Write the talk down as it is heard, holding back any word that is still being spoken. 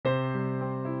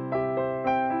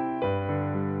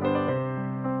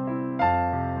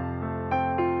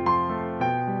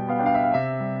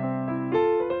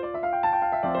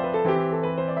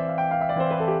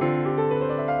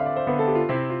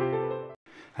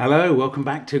Hello, welcome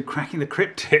back to Cracking the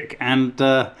Cryptic, and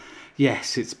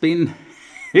yes, it's been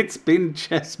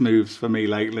chess moves for me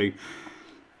lately.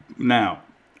 Now,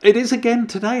 it is again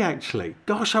today actually.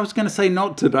 Gosh, I was going to say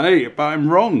not today, but I'm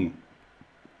wrong.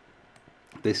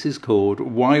 This is called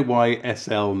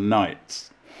YYSL Nights.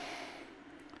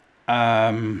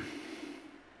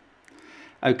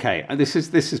 Okay, this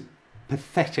is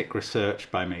pathetic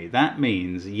research by me. That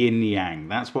means yin yang.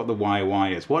 That's what the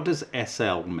YY is. What does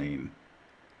SL mean?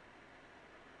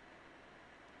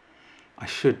 I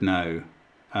should know.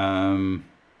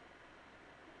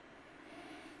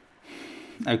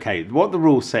 Okay, what the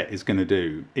rule set is going to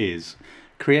do is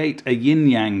create a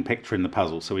yin-yang picture in the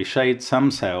puzzle. So we shade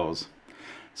some cells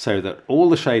so that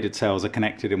all the shaded cells are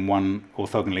connected in one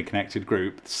orthogonally connected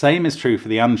group. The same is true for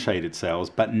the unshaded cells,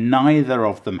 but neither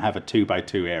of them have a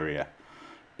 2x2 area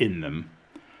in them.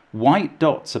 White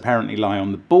dots apparently lie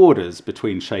on the borders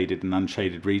between shaded and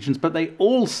unshaded regions, but they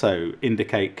also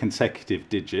indicate consecutive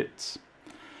digits.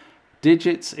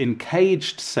 Digits in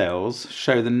caged cells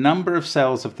show the number of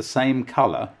cells of the same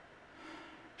colour,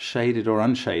 shaded or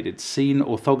unshaded, seen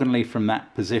orthogonally from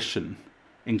that position,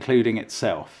 including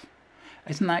itself.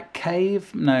 Isn't that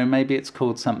cave? No, maybe it's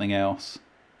called something else.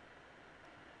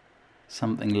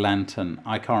 Something lantern.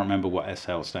 I can't remember what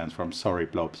SL stands for. I'm sorry,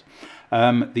 blobs.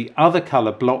 The other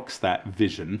colour blocks that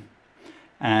vision,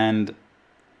 and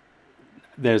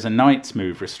there's a knight's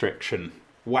move restriction.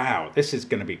 Wow, this is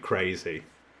going to be crazy.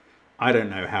 I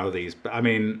don't know how these, but I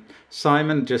mean,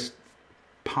 Simon just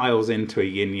piles into a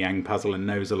yin-yang puzzle and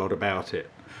knows a lot about it.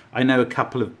 I know a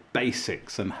couple of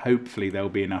basics and hopefully there'll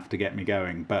be enough to get me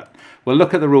going, but we'll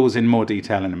look at the rules in more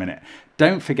detail in a minute.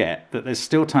 Don't forget that there's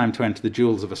still time to enter the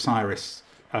Jewels of Osiris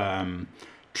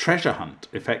treasure hunt,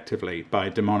 effectively, by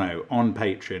Demono on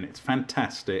Patreon. It's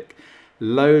fantastic.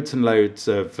 Loads and loads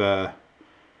of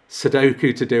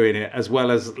Sudoku to do in it, as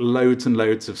well as loads and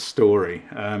loads of story.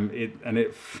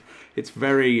 It's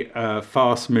very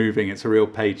fast moving. It's a real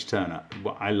page turner.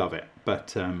 Well, I love it,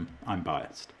 but I'm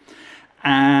biased.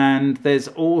 And there's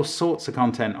all sorts of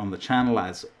content on the channel,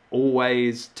 as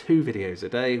always. 2 videos a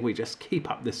day. We just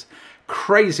keep up this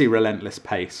crazy relentless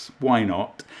pace. Why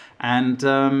not? And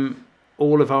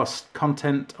all of our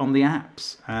content on the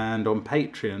apps and on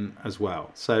Patreon as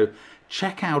well. So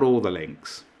check out all the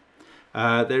links.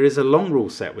 There is a long rule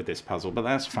set with this puzzle, but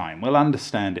that's fine. We'll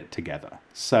understand it together.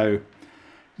 So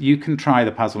you can try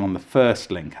the puzzle on the first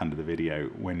link under the video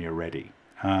when you're ready.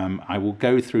 I will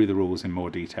go through the rules in more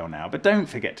detail now, but don't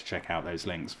forget to check out those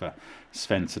links for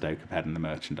Sven Sudoku Pad and the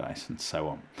merchandise and so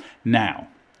on. Now,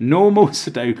 normal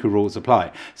Sudoku rules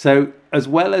apply. So as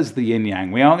well as the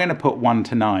yin-yang, we are going to put 1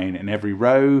 to 9 in every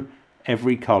row,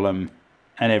 every column,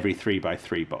 and every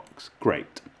 3x3 box.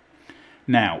 Great.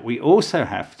 Now, we also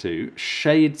have to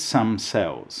shade some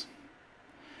cells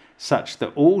such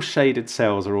that all shaded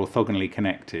cells are orthogonally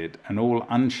connected and all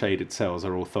unshaded cells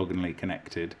are orthogonally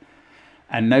connected,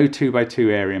 and no 2x2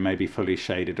 area may be fully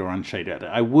shaded or unshaded.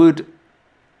 I would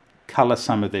colour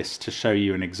some of this to show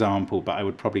you an example, but I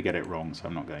would probably get it wrong, so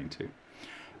I'm not going to.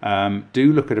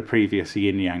 Do look at a previous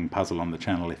yin-yang puzzle on the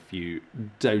channel if you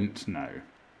don't know.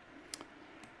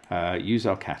 Use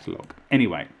our catalogue.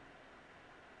 Anyway.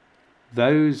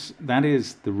 That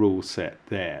is the rule set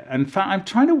there. In fact, I'm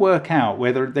trying to work out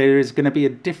whether there is going to be a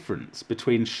difference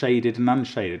between shaded and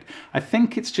unshaded. I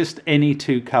think it's just any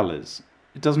 2 colours.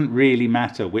 It doesn't really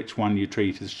matter which one you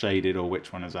treat as shaded or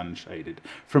which one as unshaded,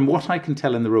 from what I can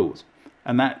tell in the rules.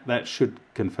 And that should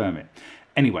confirm it.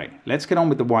 Anyway, let's get on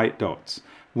with the white dots.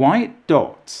 White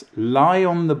dots lie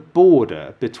on the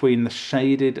border between the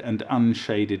shaded and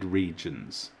unshaded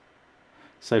regions.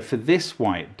 So for this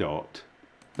white dot,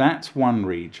 that's one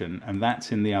region and that's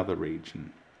in the other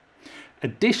region.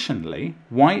 Additionally,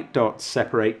 white dots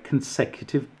separate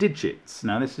consecutive digits.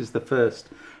 Now this is the first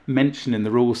mention in the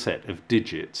rule set of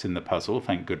digits in the puzzle,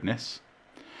 thank goodness.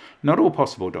 Not all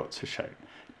possible dots are shown.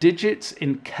 Digits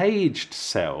in caged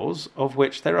cells, of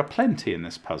which there are plenty in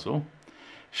this puzzle,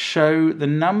 show the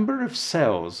number of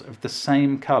cells of the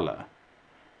same colour,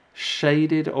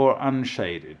 shaded or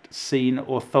unshaded, seen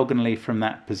orthogonally from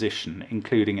that position,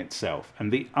 including itself,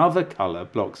 and the other colour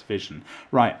blocks vision.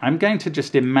 Right, I'm going to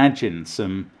just imagine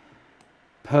some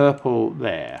purple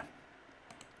there,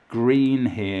 green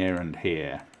here and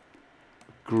here,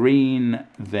 green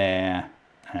there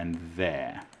and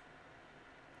there.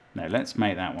 Now let's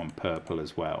make that one purple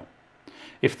as well.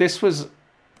 If this was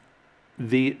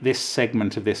this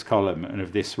segment of this column and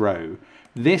of this row,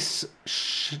 this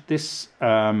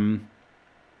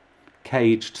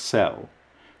caged cell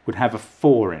would have a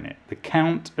 4 in it. The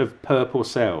count of purple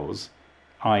cells,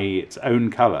 i.e. its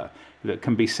own colour, that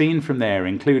can be seen from there,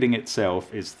 including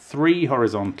itself, is 3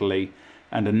 horizontally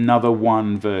and another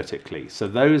 1 vertically. So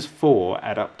those 4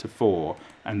 add up to 4,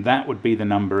 and that would be the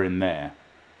number in there.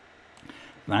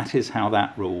 That is how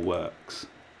that rule works.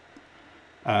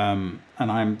 And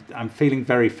I'm feeling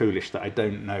very foolish that I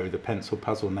don't know the pencil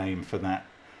puzzle name for that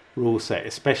rule set,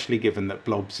 especially given that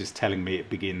Blobs is telling me it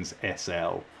begins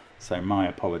SL. So my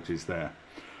apologies there.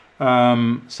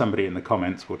 Somebody in the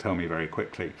comments will tell me very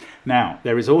quickly. Now,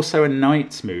 there is also a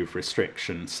knight's move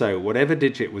restriction. So whatever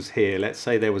digit was here, let's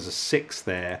say there was a 6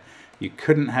 there, you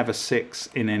couldn't have a 6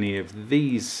 in any of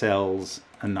these cells,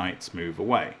 a knight's move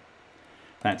away.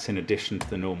 That's in addition to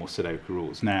the normal Sudoku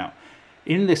rules. Now,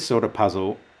 in this sort of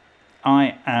puzzle,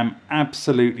 I am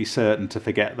absolutely certain to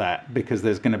forget that, because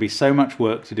there's going to be so much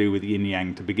work to do with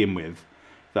yin-yang to begin with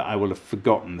that I will have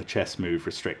forgotten the chess move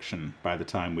restriction by the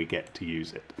time we get to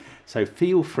use it. So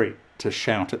feel free to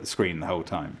shout at the screen the whole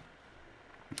time.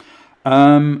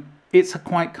 It's a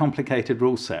quite complicated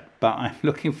rule set, but I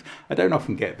don't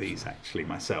often get these actually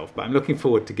myself, but I'm looking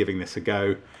forward to giving this a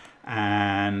go.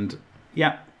 And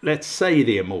yeah, let's say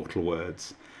the immortal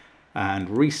words and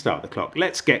restart the clock.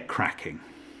 Let's get cracking.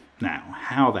 Now,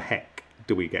 how the heck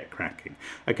do we get cracking?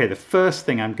 Okay, the first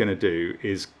thing I'm going to do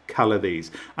is colour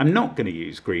these. I'm not going to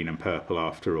use green and purple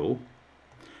after all.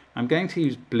 I'm going to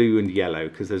use blue and yellow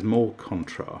because there's more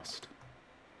contrast.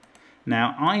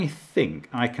 Now, I think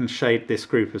I can shade this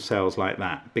group of cells like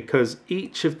that because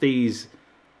each of these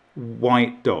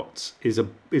white dots is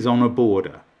on a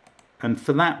border. And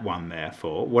for that one,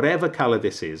 therefore, whatever colour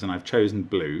this is, and I've chosen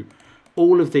blue,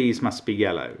 all of these must be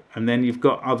yellow. And then you've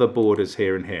got other borders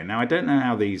here and here. Now, I don't know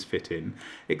how these fit in,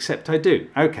 except I do.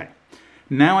 Okay,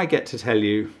 now I get to tell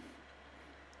you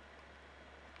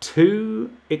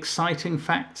 2 exciting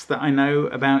facts that I know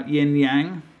about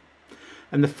yin-yang.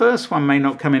 And the first one may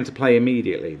not come into play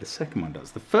immediately. The second one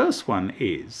does. The first one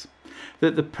is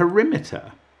that the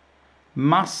perimeter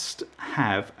must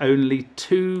have only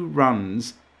 2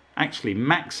 runs, actually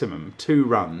maximum 2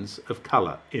 runs of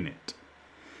colour in it.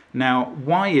 Now,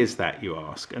 why is that, you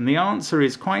ask? And the answer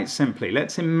is quite simply,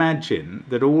 let's imagine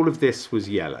that all of this was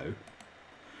yellow.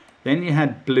 Then you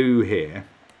had blue here.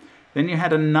 Then you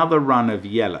had another run of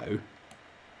yellow.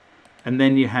 And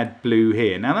then you had blue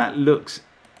here. Now that looks,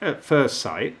 at first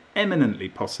sight, eminently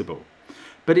possible.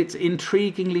 But it's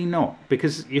intriguingly not,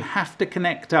 because you have to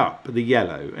connect up the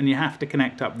yellow and you have to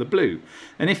connect up the blue.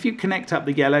 And if you connect up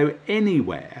the yellow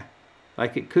anywhere,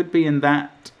 like it could be in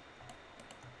that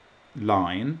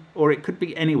line, or it could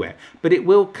be anywhere, but it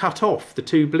will cut off the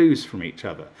 2 blues from each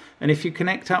other. And if you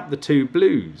connect up the 2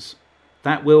 blues,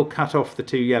 that will cut off the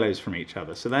 2 yellows from each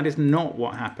other. So that is not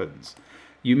what happens.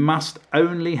 You must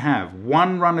only have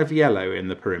 1 run of yellow in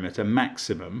the perimeter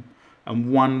maximum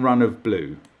and 1 run of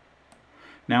blue.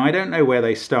 Now, I don't know where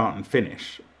they start and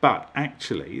finish, but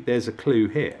actually there's a clue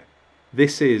here.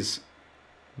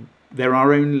 There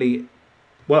are only,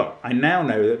 well, I now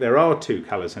know that there are 2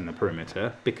 colours in the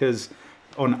perimeter, because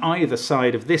on either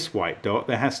side of this white dot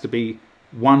there has to be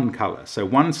 1 colour. So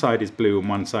one side is blue and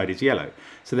one side is yellow.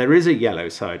 So there is a yellow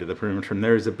side of the perimeter and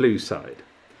there is a blue side.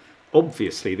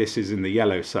 Obviously this is in the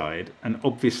yellow side, and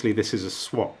obviously this is a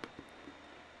swap.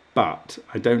 But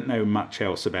I don't know much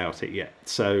else about it yet.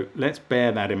 So let's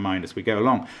bear that in mind as we go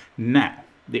along. Now,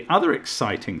 the other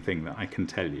exciting thing that I can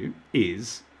tell you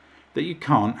is that you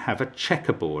can't have a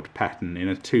checkerboard pattern in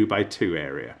a 2x2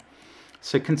 area.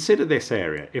 So consider this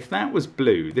area. If that was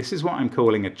blue, this is what I'm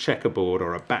calling a checkerboard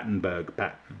or a Battenberg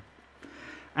pattern.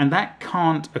 And that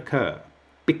can't occur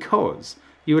because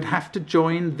you would have to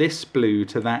join this blue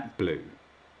to that blue.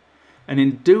 And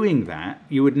in doing that,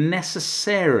 you would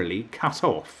necessarily cut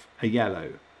off a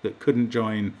yellow that couldn't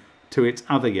join to its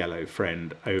other yellow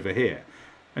friend over here.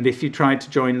 And if you tried to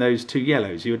join those 2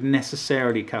 yellows, you would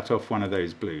necessarily cut off one of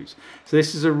those blues. So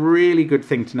this is a really good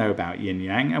thing to know about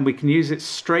yin-yang, and we can use it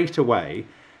straight away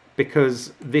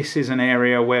because this is an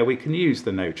area where we can use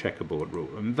the no checkerboard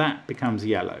rule, and that becomes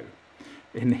yellow.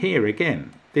 And here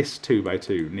again, this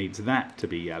 2x2 needs that to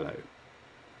be yellow.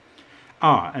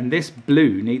 And this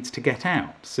blue needs to get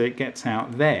out, so it gets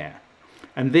out there.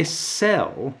 And this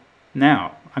cell,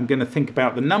 now I'm going to think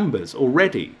about the numbers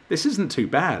already. This isn't too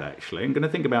bad, actually. I'm going to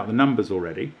think about the numbers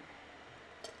already.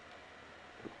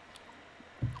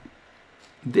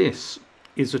 This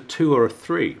is a 2 or a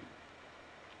 3.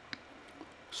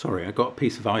 Sorry, I got a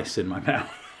piece of ice in my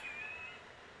mouth.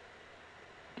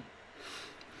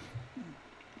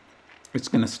 It's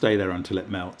going to stay there until it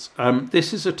melts.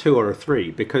 This is a 2 or a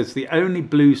 3 because the only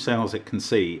blue cells it can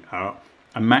see are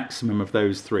a maximum of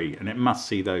those 3, and it must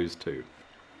see those 2.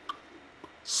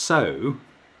 So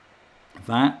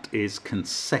that is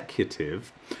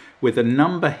consecutive with a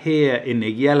number here in a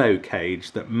yellow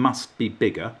cage that must be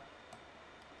bigger.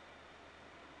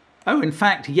 Oh, in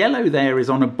fact, yellow there is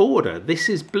on a border. This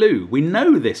is blue. We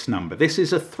know this number. This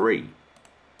is a 3.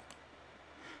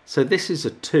 So this is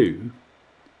a 2.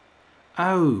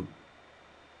 Oh,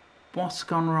 what's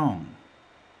gone wrong?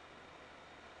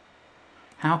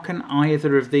 How can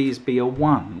either of these be a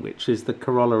 1, which is the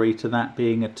corollary to that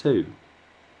being a 2?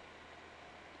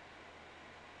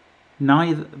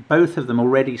 Both of them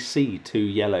already see 2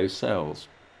 yellow cells.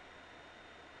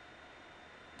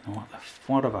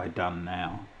 What have I done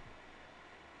now?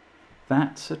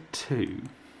 That's a 2.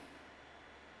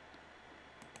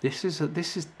 This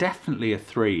is definitely a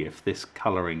 3 if this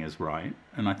colouring is right.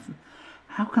 And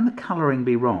how can the colouring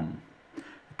be wrong?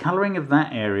 The colouring of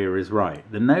that area is right.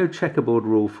 The no checkerboard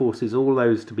rule forces all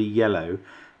those to be yellow,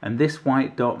 and this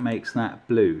white dot makes that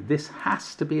blue. This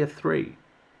has to be a 3.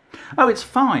 Oh, it's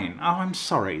fine. Oh, I'm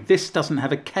sorry. This doesn't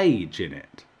have a cage in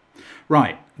it.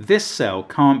 Right, this cell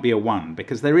can't be a 1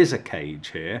 because there is a cage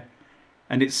here,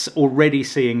 and it's already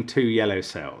seeing 2 yellow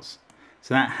cells.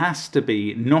 So that has to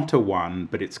be not a 1,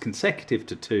 but it's consecutive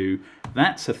to 2.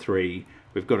 That's a 3.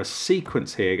 We've got a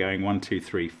sequence here going 1, 2,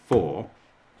 3, 4.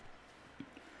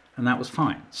 And that was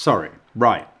fine. Sorry.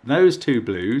 Right, those 2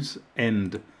 blues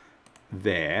end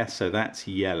there, so that's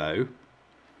yellow.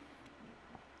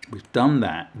 We've done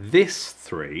that. This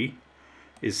 3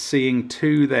 is seeing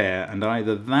 2 there, and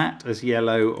either that as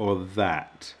yellow or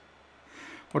that.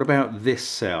 What about this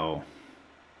cell?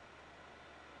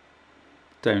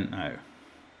 Don't know.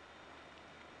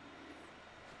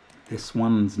 This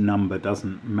one's number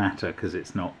doesn't matter because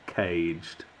it's not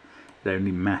caged. It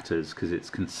only matters because it's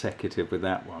consecutive with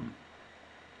that one.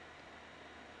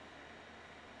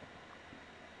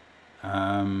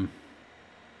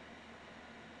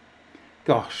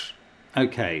 Gosh.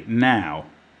 Okay, now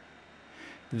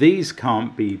these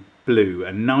can't be blue,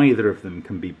 and neither of them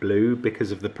can be blue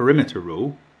because of the perimeter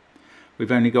rule.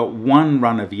 We've only got 1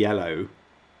 run of yellow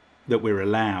that we're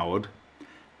allowed.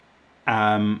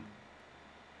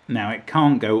 Now it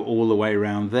can't go all the way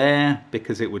around there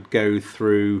because it would go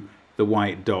through the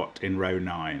white dot in row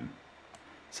 9.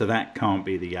 So that can't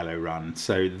be the yellow run.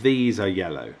 So these are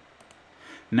yellow.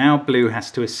 Now blue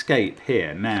has to escape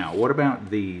here. Now, what about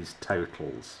these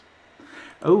totals?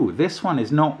 Oh, this one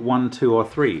is not 1, 2 or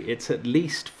 3. It's at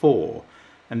least 4.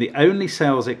 And the only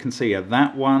cells it can see are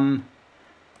that one,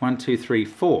 1, 2, 3,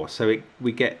 4. So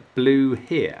we get blue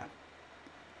here.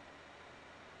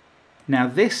 Now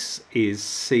this is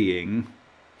seeing,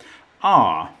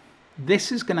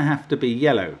 this is going to have to be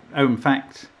yellow. Oh, in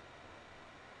fact,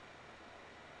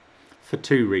 for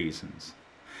 2 reasons.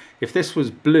 If this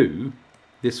was blue,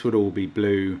 this would all be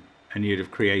blue, and you'd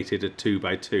have created a 2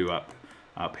 by 2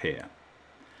 up here.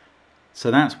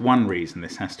 So that's one reason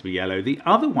this has to be yellow. The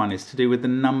other one is to do with the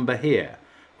number here,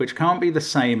 which can't be the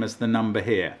same as the number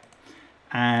here.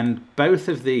 And both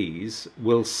of these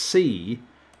will see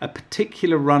a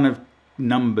particular run of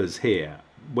numbers here,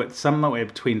 somewhere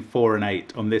between 4 and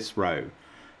 8 on this row.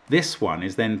 This one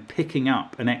is then picking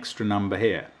up an extra number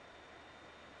here.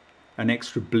 An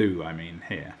extra blue, I mean,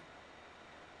 here.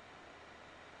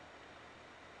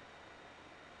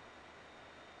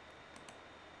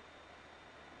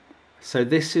 So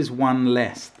this is 1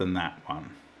 less than that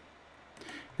one.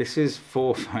 This is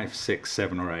 4, 5, 6,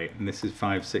 7 or 8, and this is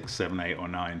 5, 6, 7, 8 or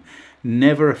 9.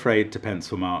 Never afraid to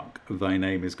pencil mark, thy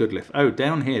name is Goodliff. Oh,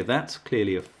 down here, that's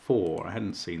clearly a 4. I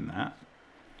hadn't seen that.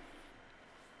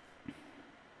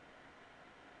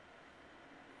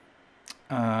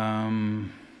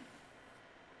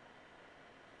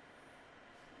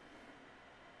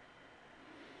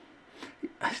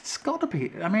 It's got to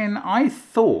be, I mean, I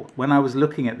thought when I was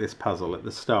looking at this puzzle at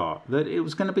the start that it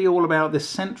was going to be all about this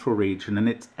central region and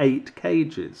its 8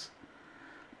 cages.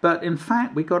 But in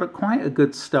fact, we got quite a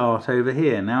good start over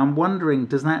here. Now I'm wondering,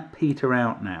 does that peter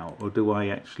out now, or do I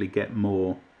actually get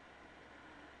more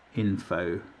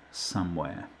info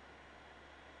somewhere?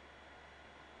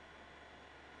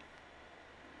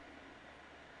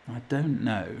 I don't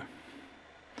know.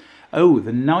 Oh,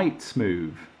 the knight's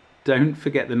move. Don't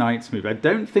forget the knight's move. I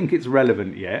don't think it's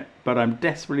relevant yet, but I'm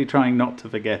desperately trying not to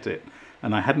forget it.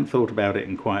 And I hadn't thought about it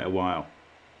in quite a while.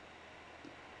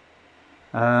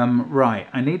 Right,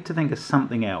 I need to think of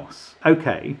something else.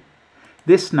 Okay,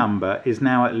 this number is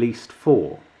now at least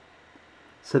 4.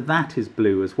 So that is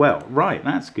blue as well. Right,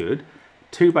 that's good.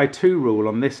 2 by 2 rule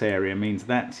on this area means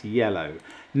that's yellow.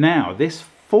 Now, this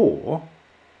 4,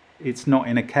 it's not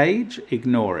in a cage.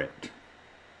 Ignore it.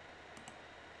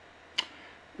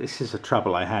 This is a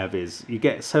trouble I have, is you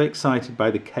get so excited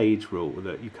by the cage rule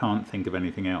that you can't think of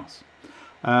anything else.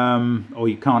 or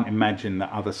you can't imagine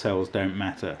that other cells don't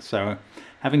matter. So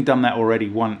having done that already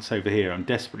once over here, I'm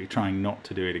desperately trying not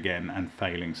to do it again and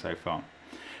failing so far.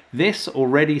 This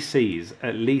already sees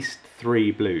at least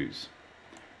 3 blues,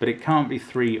 but it can't be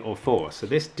 3 or 4. So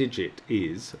this digit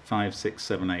is 5, 6,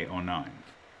 7, 8 or 9.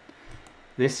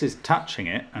 This is touching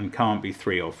it and can't be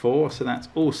 3 or 4, so that's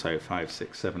also 5,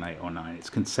 6, 7, 8 or 9. It's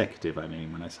consecutive, I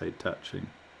mean, when I say touching.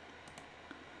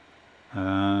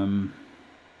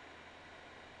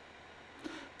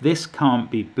 This can't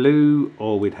be blue,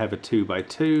 or we'd have a 2 by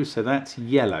 2, so that's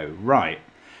yellow, right.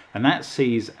 And that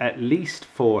sees at least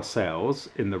 4 cells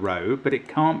in the row, but it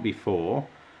can't be 4,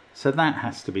 so that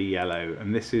has to be yellow,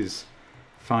 and this is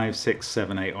 5, 6,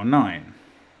 7, 8 or 9.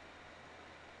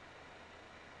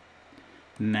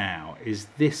 Now, is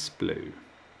this blue?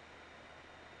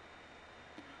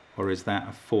 Or is that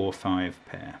a 4, 5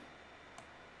 pair?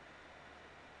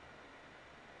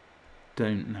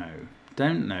 Don't know.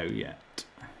 Don't know yet.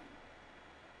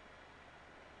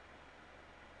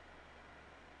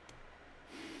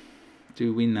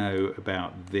 Do we know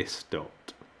about this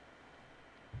dot?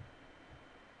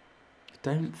 I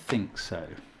don't think so.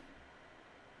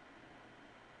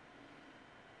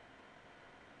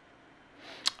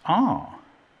 Ah.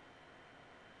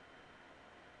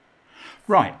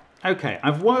 Right, okay,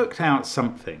 I've worked out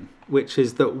something, which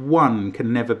is that 1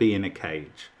 can never be in a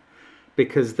cage,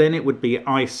 because then it would be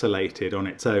isolated on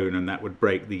its own and that would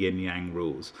break the yin-yang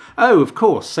rules. Oh, of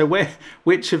course, so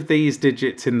which of these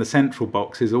digits in the central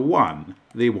box is a 1?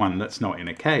 The one that's not in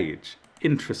a cage.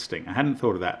 Interesting, I hadn't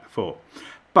thought of that before.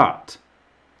 But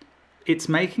it's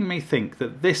making me think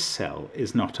that this cell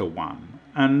is not a 1,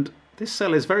 and this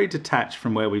cell is very detached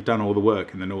from where we've done all the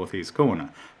work in the northeast corner.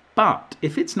 But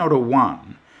if it's not a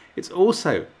 1, it's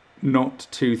also not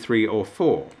 2, 3 or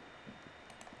 4.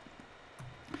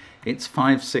 It's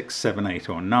 5, 6, 7, 8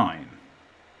 or 9.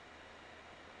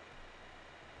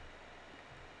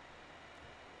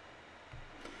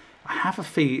 I have a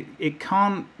feeling it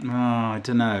can't, I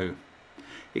don't know.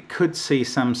 It could see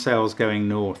some cells going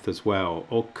north as well,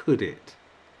 or could it?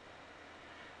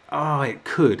 Oh, it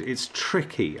could. It's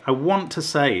tricky. I want to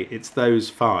say it's those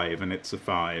 5 and it's a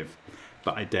 5,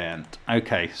 but I daren't.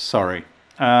 Okay, sorry.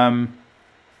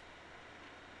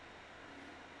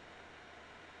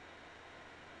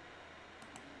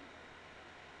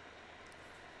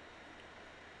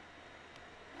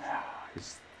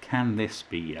 Can this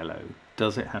be yellow?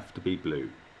 Does it have to be blue?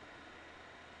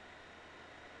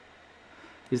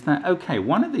 Is that okay?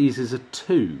 One of these is a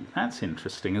 2. That's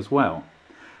interesting as well.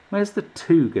 Where's the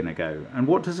 2 going to go? And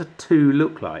what does a 2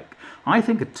 look like? I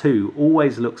think a 2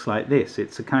 always looks like this.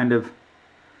 It's a kind of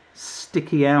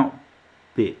sticky out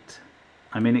bit.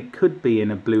 I mean, it could be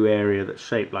in a blue area that's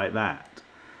shaped like that,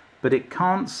 but it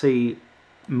can't see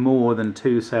more than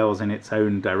 2 cells in its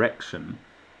own direction.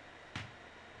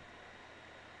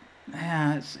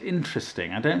 Yeah, it's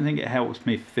interesting. I don't think it helps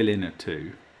me fill in a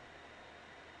 2.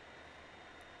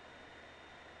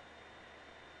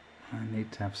 I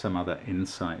need to have some other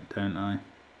insight, don't I?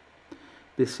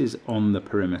 This is on the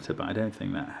perimeter, but I don't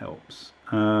think that helps.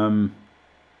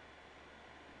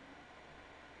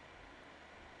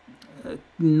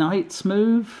 Knight's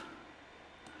move?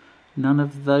 None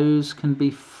of those can be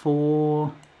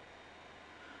 4.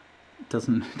 It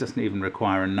doesn't even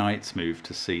require a knight's move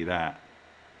to see that.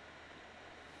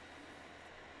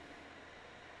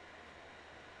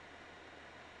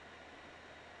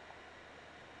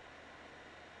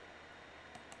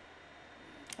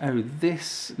 Oh,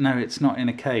 this, no, it's not in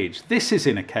a cage. This is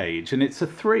in a cage and it's a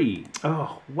 3.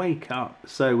 Oh, wake up.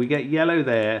 So we get yellow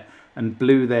there and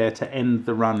blue there to end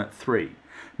the run at 3.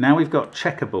 Now we've got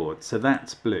checkerboard, so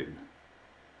that's blue.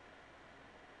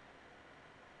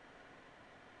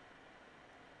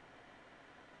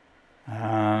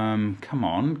 Come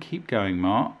on, keep going,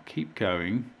 Mark, keep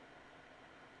going.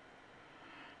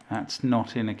 That's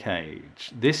not in a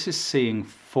cage. This is seeing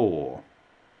 4.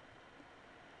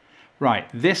 Right,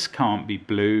 this can't be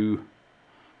blue,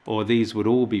 or these would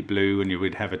all be blue and you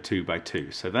would have a 2 by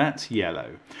 2. So that's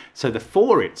yellow. So the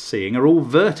 4 it's seeing are all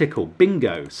vertical.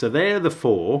 Bingo. So they're the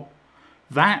 4.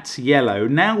 That's yellow.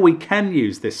 Now we can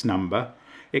use this number.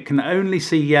 It can only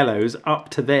see yellows up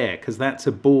to there because that's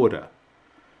a border.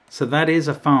 So that is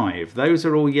a 5. Those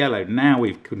are all yellow. Now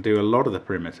we can do a lot of the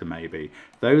perimeter maybe.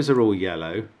 Those are all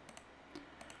yellow.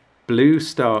 Blue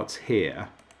starts here.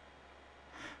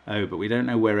 Oh, but we don't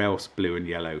know where else blue and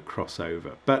yellow cross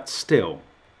over. But still,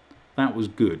 that was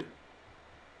good.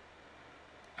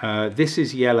 This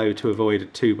is yellow to avoid a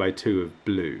 2 by 2 of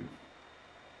blue.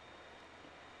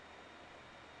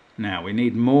 Now, we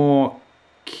need more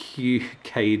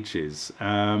cages.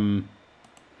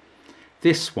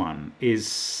 This one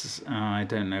is, I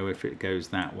don't know if it goes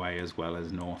that way as well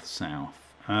as north-south.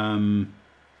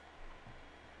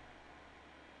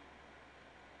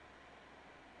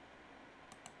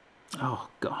 Oh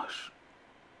gosh,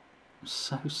 I'm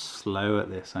so slow at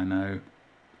this, I know.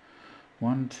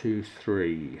 1, 2,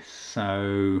 3.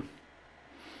 So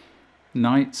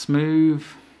knight's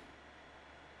move.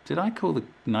 Did I call the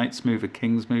knight's move a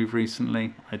king's move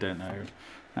recently? I don't know.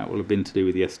 That will have been to do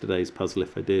with yesterday's puzzle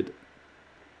if I did.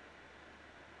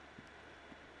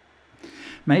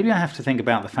 Maybe I have to think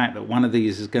about the fact that one of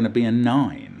these is going to be a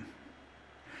 9,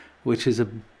 which is a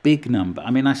big number.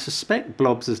 I mean, I suspect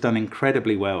Blobs has done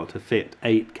incredibly well to fit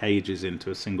 8 cages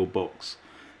into a single box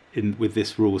with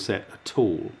this rule set at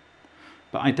all.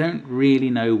 But I don't really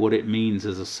know what it means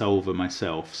as a solver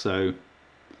myself, so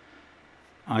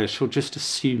I shall just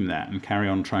assume that and carry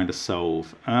on trying to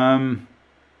solve. Oh,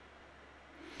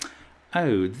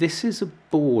 this is a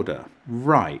border.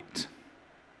 Right.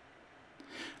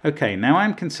 Okay, now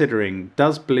I'm considering,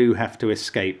 does blue have to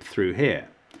escape through here?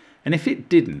 And if it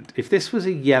didn't, if this was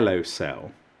a yellow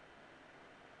cell,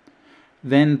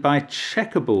 then by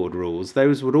checkerboard rules,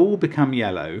 those would all become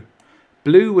yellow.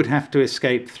 Blue would have to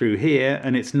escape through here,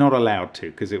 and it's not allowed to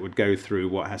because it would go through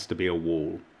what has to be a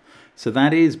wall. So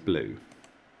that is blue.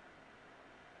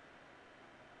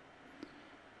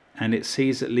 And it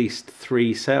sees at least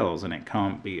 3 cells, and it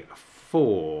can't be a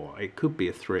 4. It could be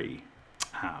a 3.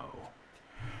 Ow.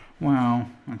 Well,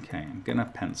 okay, I'm going to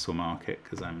pencil mark it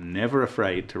because I'm never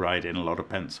afraid to write in a lot of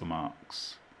pencil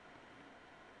marks.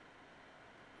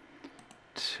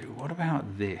 2. What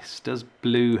about this? Does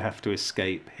blue have to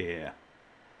escape here?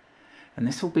 And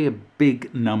this will be a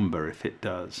big number if it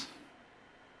does.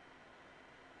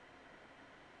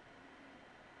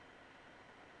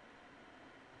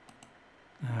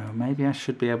 Oh, maybe I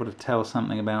should be able to tell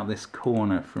something about this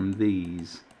corner from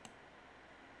these.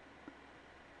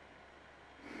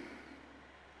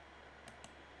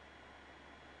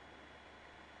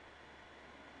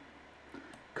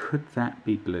 Could that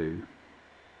be blue?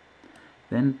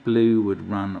 Then blue would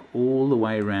run all the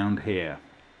way around here.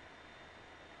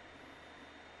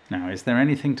 Now, is there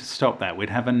anything to stop that? We'd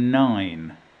have a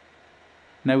 9.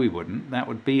 No, we wouldn't. That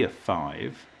would be a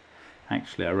 5.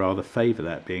 Actually, I rather favour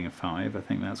that being a 5. I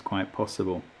think that's quite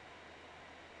possible.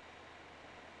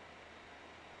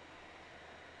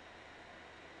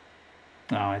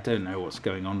 Oh, I don't know what's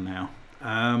going on now.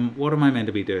 What am I meant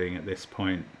to be doing at this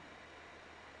point?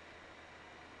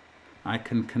 I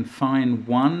can confine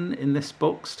 1 in this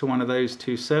box to one of those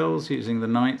 2 cells using the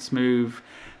knight's move.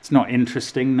 It's not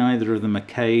interesting, neither of them are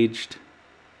caged.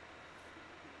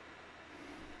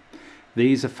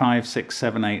 These are 5, 6,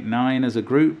 7, 8, 9 as a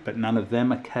group, but none of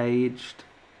them are caged.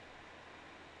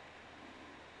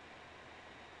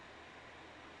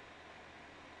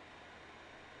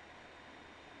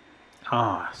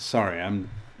 Ah, sorry, I'm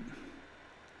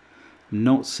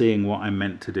not seeing what I'm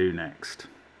meant to do next.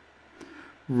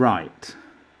 Right.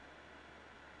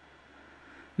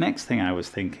 Next thing I was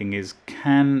thinking is,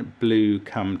 can blue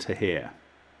come to here?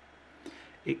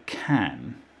 It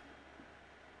can.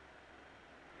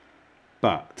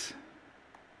 But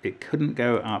it couldn't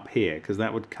go up here because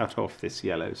that would cut off this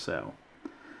yellow cell.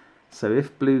 So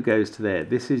if blue goes to there,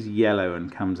 this is yellow and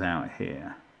comes out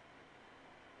here.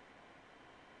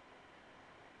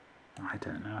 I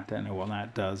don't know what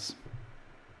that does.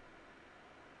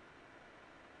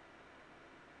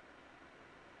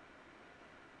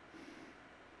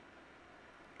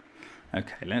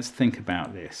 Okay, let's think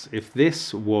about this. If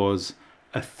this was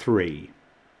a 3,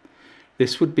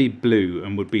 this would be blue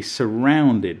and would be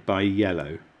surrounded by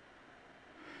yellow.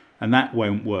 And that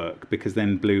won't work because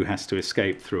then blue has to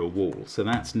escape through a wall. So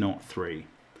that's not 3.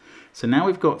 So now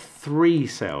we've got 3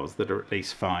 cells that are at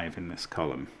least 5 in this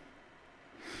column.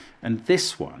 And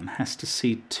this one has to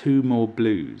see 2 more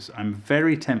blues. I'm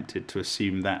very tempted to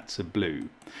assume that's a blue.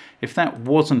 If that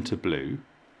wasn't a blue,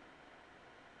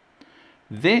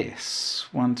 this,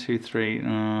 1, 2, 3,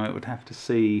 it would have to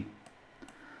see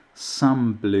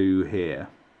some blue here.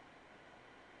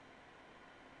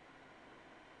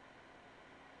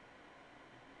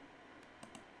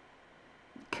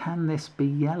 Can this be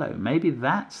yellow? Maybe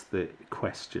that's the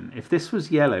question. If this was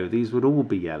yellow, these would all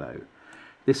be yellow.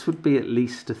 This would be at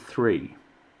least a 3.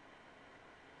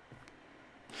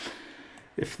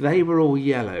 If they were all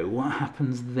yellow, what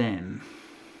happens then?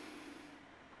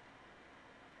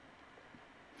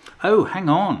 Oh, hang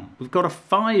on. We've got a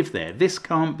 5 there. This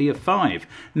can't be a 5.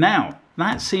 Now,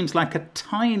 that seems like a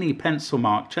tiny pencil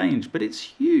mark change, but it's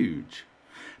huge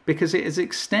because it has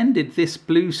extended this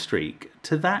blue streak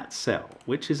to that cell,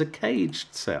 which is a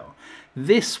caged cell.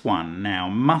 This one now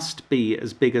must be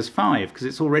as big as 5 because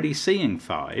it's already seeing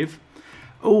 5.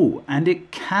 Oh, and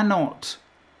it cannot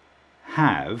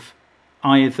have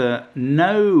either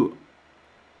no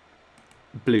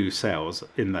blue cells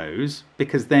in those,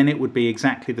 because then it would be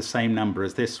exactly the same number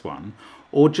as this one,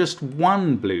 or just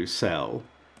one blue cell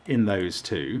in those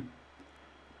two,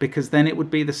 because then it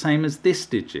would be the same as this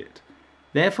digit.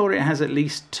 Therefore it has at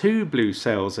least 2 blue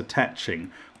cells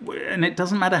attaching, and it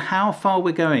doesn't matter how far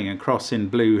we're going across in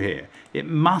blue here, it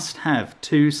must have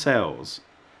 2 cells,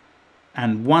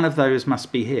 and one of those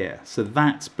must be here, so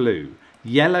that's blue.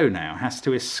 Yellow now has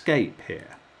to escape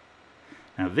here.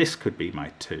 Now this could be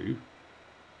my 2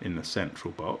 in the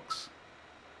central box.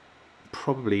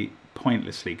 Probably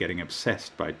pointlessly getting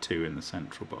obsessed by 2 in the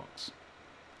central box.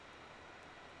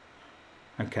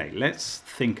 Okay, let's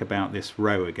think about this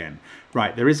row again.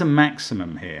 Right, there is a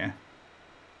maximum here.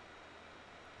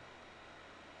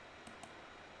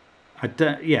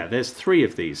 Yeah, there's 3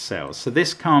 of these cells, so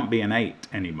this can't be an 8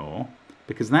 anymore,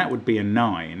 because that would be a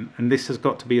 9, and this has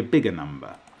got to be a bigger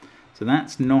number. So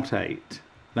that's not 8,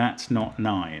 that's not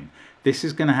 9. This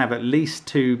is going to have at least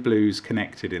 2 blues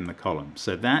connected in the column,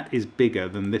 so that is bigger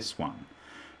than this one.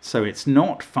 So it's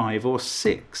not 5 or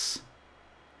 6.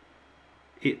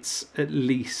 It's at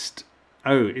least,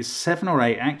 oh, it's 7 or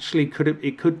 8. Actually,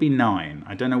 it could be 9.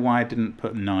 I don't know why I didn't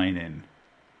put 9 in.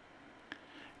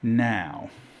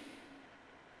 Now,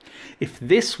 if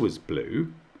this was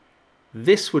blue,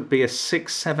 this would be a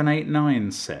 6, 7, 8,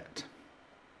 9 set.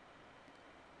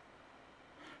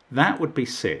 That would be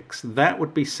 6, that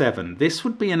would be 7, this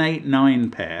would be an 8,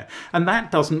 9 pair, and that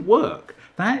doesn't work.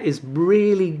 That is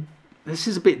really, this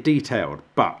is a bit detailed,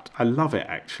 but I love it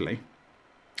actually.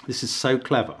 This is so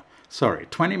clever. Sorry,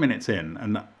 20 minutes in,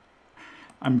 and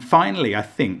I'm finally, I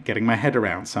think, getting my head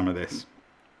around some of this.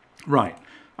 Right,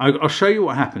 I'll show you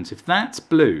what happens. If that's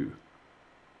blue,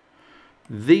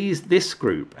 this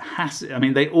group has, I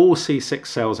mean, they all see 6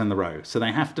 cells in the row, so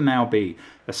they have to now be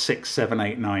a 6, 7,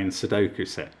 8, 9 Sudoku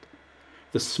set.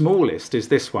 The smallest is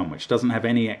this one, which doesn't have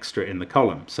any extra in the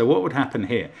column. So what would happen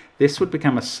here? This would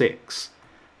become a 6.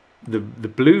 The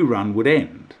blue run would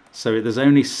end, so there's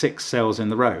only 6 cells in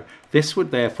the row. This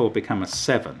would therefore become a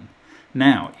 7.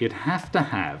 Now, you'd have to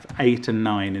have 8 and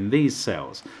 9 in these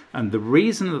cells, and the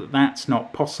reason that that's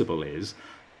not possible is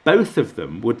both of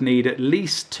them would need at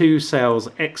least 2 cells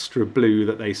extra blue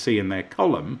that they see in their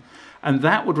column, and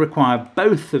that would require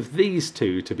both of these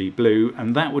 2 to be blue,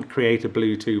 and that would create a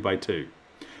blue 2 by 2.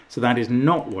 So that is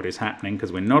not what is happening,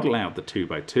 because we're not allowed the 2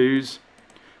 by 2s.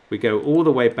 We go all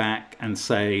the way back and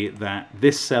say that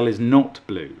this cell is not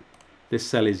blue. This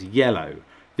cell is yellow.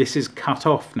 This is cut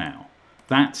off now.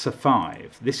 That's a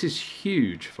 5. This is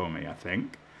huge for me, I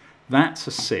think. That's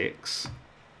a 6.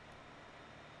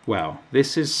 Well,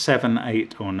 this is 7,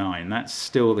 8 or 9. That's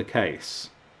still the case.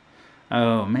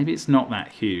 Oh, maybe it's not that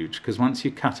huge, because once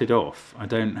you cut it off, I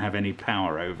don't have any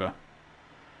power over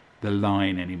the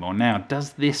line anymore. Now,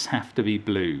 does this have to be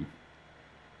blue?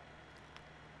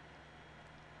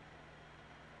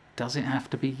 Does it have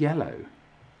to be yellow?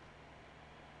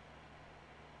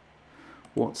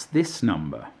 What's this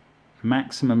number?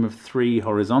 Maximum of 3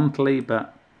 horizontally,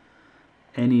 but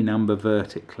any number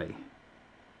vertically.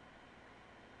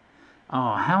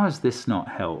 Oh, how has this not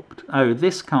helped? Oh,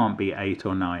 this can't be 8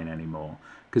 or 9 anymore,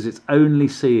 because it's only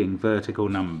seeing vertical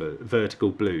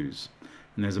blues,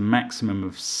 and there's a maximum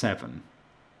of 7.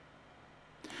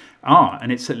 Ah,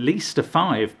 and it's at least a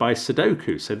 5 by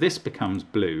Sudoku, so this becomes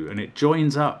blue, and it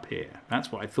joins up here.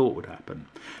 That's what I thought would happen.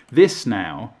 This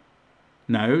now,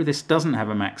 no, this doesn't have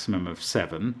a maximum of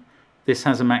 7. This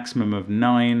has a maximum of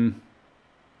 9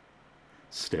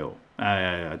 still.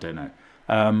 I don't know.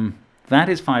 That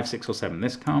is 5, 6 or 7.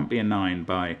 This can't be a 9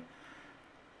 by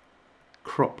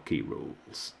Kropke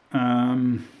rules.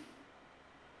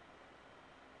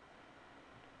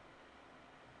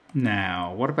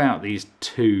 Now, what about these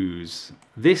 2s?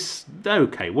 This,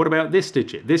 okay, what about this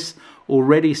digit? This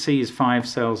already sees 5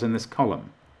 cells in this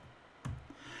column.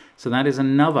 So that is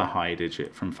another high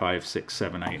digit from 5, 6,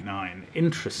 7, 8, 9.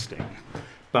 Interesting.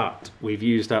 But we've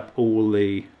used up all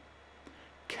the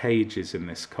cages in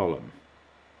this column.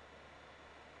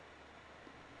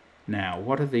 Now,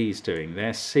 what are these doing?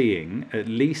 They're seeing at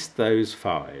least those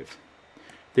 5.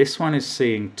 This one is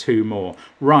seeing 2 more.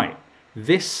 Right,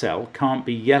 this cell can't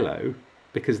be yellow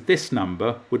because this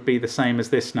number would be the same as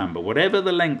this number. Whatever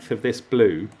the length of this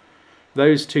blue,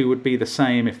 those 2 would be the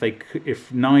same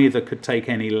if neither could take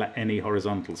any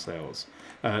horizontal cells.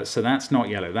 So that's not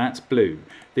yellow, that's blue.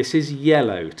 This is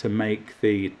yellow to make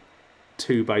the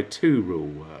 2 by 2 rule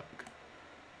work.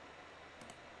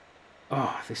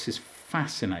 Oh, this is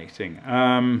fascinating.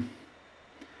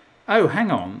 Oh,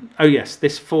 hang on. Oh, yes,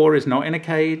 this 4 is not in a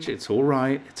cage. It's all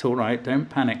right. It's all right. Don't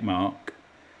panic, Mark.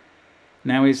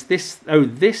 Now, is this... Oh,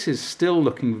 this is still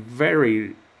looking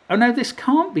very... Oh, no, this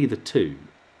can't be the 2.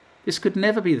 This could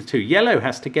never be the 2. Yellow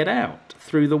has to get out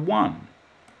through the 1.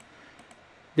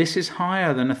 This is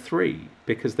higher than a 3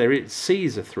 because there it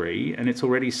sees a 3 and it's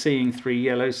already seeing 3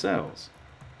 yellow cells.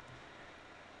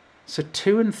 So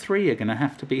 2 and 3 are going to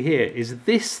have to be here. Is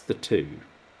this the 2?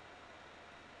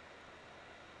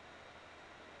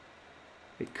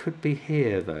 It could be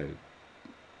here, though.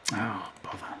 Oh,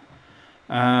 bother.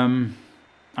 I'm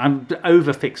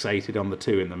over-fixated on the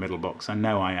 2 in the middle box. I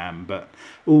know I am, but...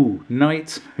 Ooh,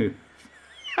 knight's move.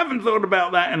 Haven't thought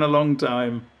about that in a long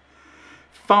time.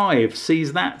 5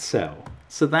 sees that cell.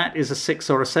 So that is a 6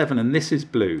 or a 7, and this is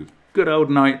blue. Good old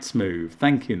knight's move.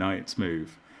 Thank you, knight's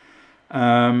move.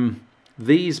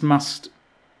 These can't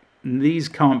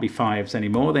be 5s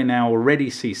anymore. They now already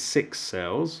see 6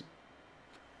 cells.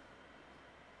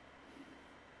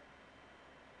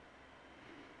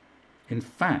 In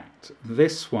fact,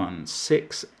 this one,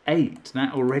 6, 8,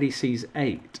 that already sees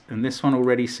 8, and this one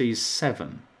already sees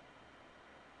 7.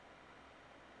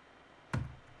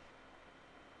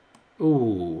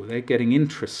 Ooh, they're getting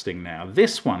interesting now.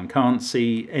 This one can't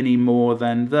see any more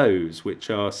than those, which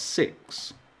are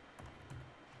 6.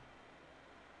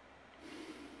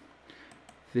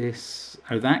 This,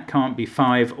 oh, that can't be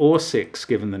 5 or 6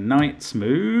 given the knight's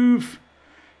move.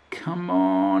 Come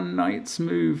on, knight's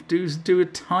move. Do a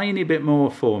tiny bit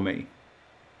more for me.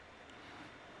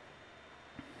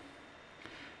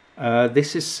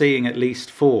 This is seeing at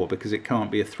least 4 because it can't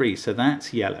be a 3, so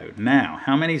that's yellow. Now,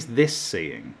 how many is this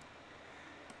seeing?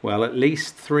 Well, at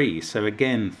least 3. So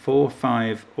again, 4,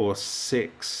 5, or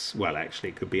 6. Well, actually,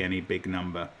 it could be any big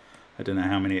number. I don't know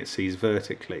how many it sees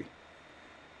vertically.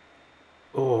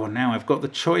 Oh, now I've got the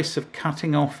choice of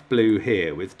cutting off blue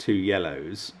here with 2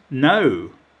 yellows.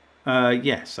 No!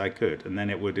 Yes, I could, and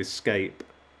then it would escape.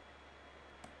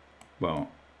 Well,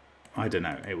 I don't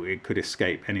know. It could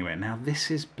escape anywhere. Now,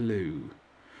 this is blue.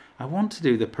 I want to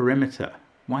do the perimeter.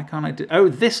 Why can't I do... Oh,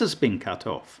 this has been cut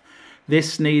off.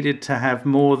 This needed to have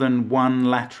more than 1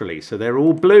 laterally, so they're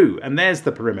all blue. And there's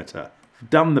the perimeter. I've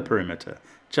done the perimeter,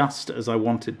 just as I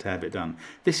wanted to have it done.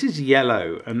 This is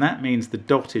yellow, and that means the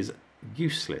dot is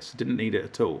useless. Didn't need it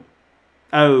at all.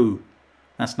 Oh,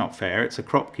 that's not fair. It's a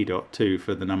Kropke dot 2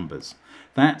 for the numbers.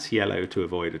 That's yellow to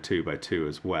avoid a 2 by 2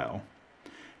 as well.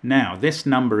 Now, this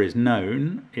number is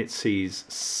known. It sees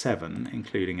 7,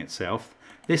 including itself.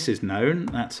 This is known.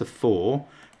 That's a 4.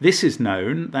 This is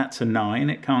known. That's a 9.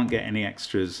 It can't get any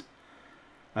extras.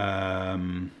 What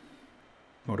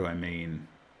do I mean?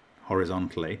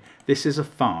 Horizontally. This is a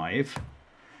 5.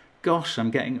 Gosh,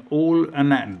 I'm getting all...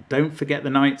 And that, don't forget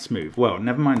the knight's move. Well,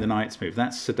 never mind the knight's move.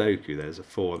 That's Sudoku. There's a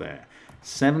 4 there.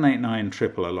 7, 8, 9,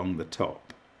 triple along the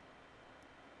top.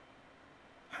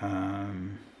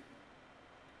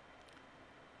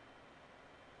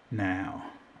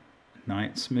 Now,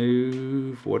 knight's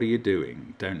move. What are you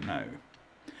doing? Don't know.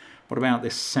 What about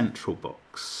this central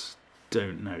box?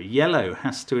 Don't know. Yellow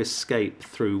has to escape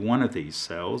through one of these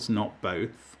cells, not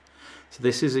both. So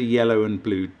this is a yellow and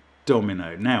blue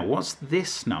domino. Now, what's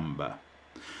this number?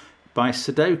 By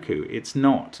Sudoku, it's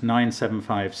not 9, 7,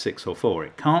 5, 6 or 4.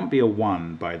 It can't be a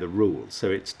 1 by the rule, so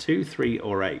it's 2, 3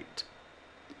 or 8.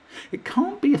 It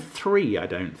can't be a 3, I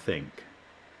don't think,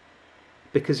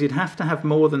 because you'd have to have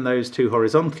more than those 2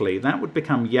 horizontally. That would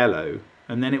become yellow,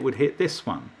 and then it would hit this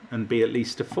one and be at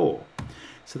least a 4.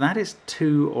 So that is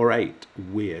 2 or 8,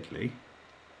 weirdly.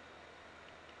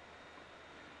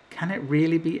 Can it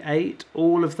really be 8?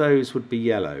 All of those would be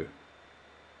yellow.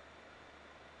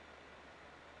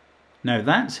 No,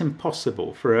 that's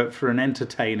impossible for an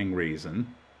entertaining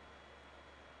reason.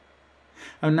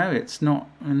 Oh no, it's not.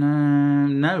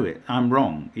 No, I'm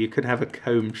wrong. You could have a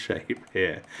comb shape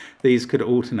here. These could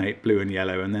alternate blue and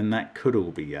yellow, and then that could all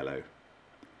be yellow.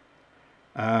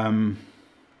 Now,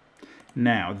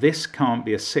 this can't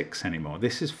be a 6 anymore.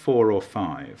 This is 4 or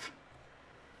 5.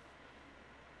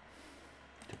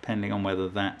 Depending on whether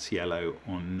that's yellow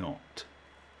or not.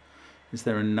 Is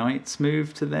there a knight's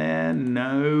move to there?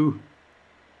 No.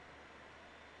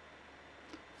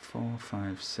 4,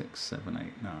 5, 6, 7,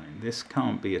 8, 9. This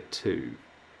can't be a 2.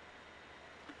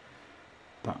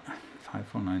 But 5,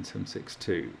 4, 9, 7, 6,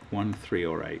 2. 1, 3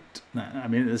 or 8. I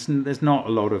mean, there's not a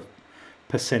lot of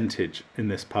percentage in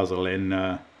this puzzle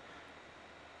in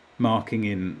marking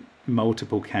in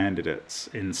multiple candidates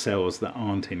in cells that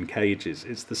aren't in cages.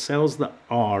 It's the cells that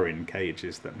are in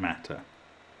cages that matter.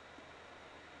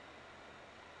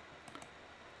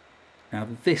 Now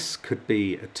this could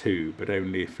be a 2, but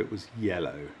only if it was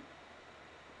yellow.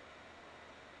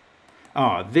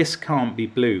 Ah, this can't be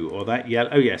blue, or that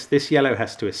yellow. Oh yes, this yellow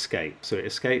has to escape, so it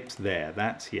escapes there.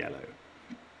 That's yellow.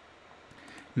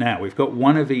 Now we've got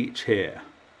one of each here.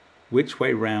 Which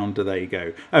way round do they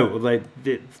go? Oh, well,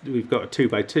 we've got a 2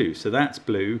 by 2, so that's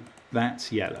blue,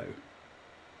 that's yellow.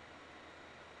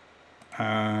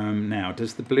 Now,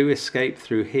 does the blue escape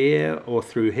through here or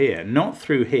through here? Not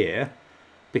through here,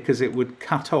 because it would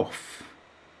cut off.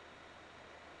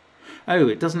 Oh,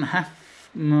 it doesn't have...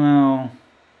 Well...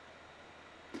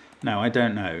 No, I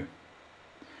don't know.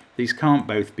 These can't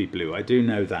both be blue. I do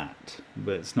know that,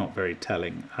 but it's not very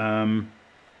telling. I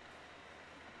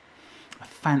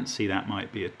fancy that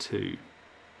might be a 2.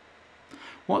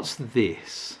 What's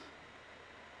this?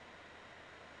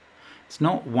 It's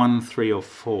not 1, 3 or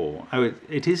 4. Oh,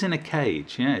 it is in a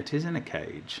cage. Yeah, it is in a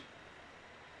cage.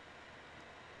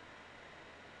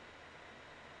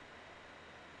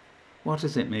 What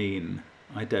does it mean?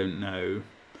 I don't know.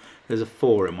 There's a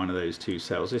 4 in one of those 2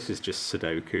 cells. This is just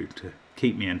Sudoku to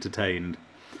keep me entertained.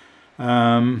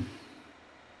 Oh,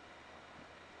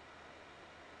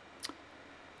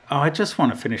 I just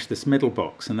want to finish this middle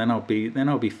box, and then I'll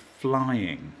be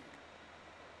flying.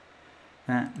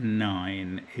 That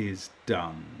 9 is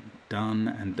done. Done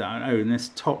and done. Oh, in this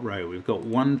top row we've got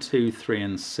 1, 2, 3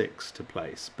 and 6 to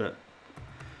place, but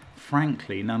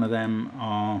frankly none of them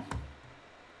are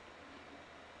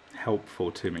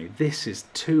helpful to me. This is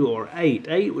 2 or 8.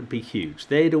 8 would be huge.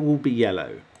 They'd all be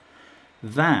yellow.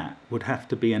 That would have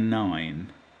to be a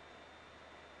 9.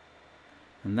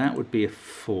 And that would be a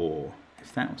 4.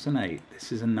 If that was an 8,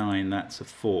 this is a 9, that's a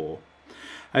 4.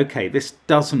 Okay, this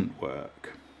doesn't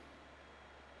work.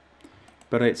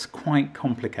 But it's quite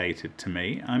complicated to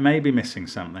me. I may be missing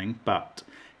something, but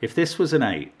if this was an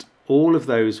 8, all of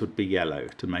those would be yellow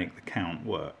to make the count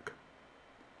work.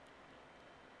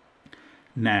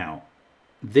 Now,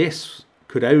 this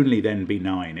could only then be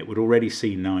 9. It would already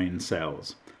see 9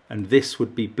 cells. And this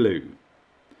would be blue.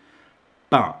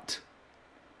 But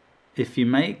if you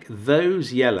make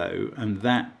those yellow and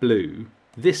that blue,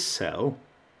 this cell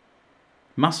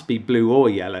must be blue or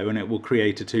yellow, and it will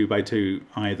create a 2 by 2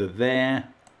 either there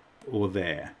or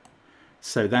there.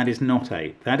 So that is not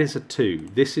 8. That is a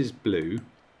 2. This is blue.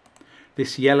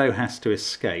 This yellow has to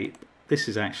escape. This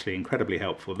is actually incredibly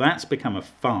helpful. That's become a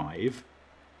 5.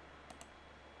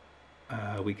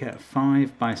 We get a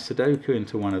 5 by Sudoku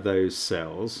into one of those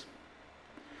cells.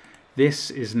 This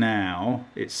is now,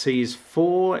 it sees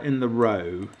 4 in the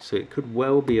row, so it could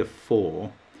well be a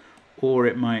 4, or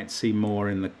it might see more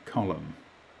in the column.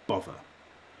 Bother.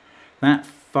 That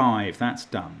 5, that's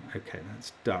done. Okay,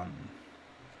 that's done.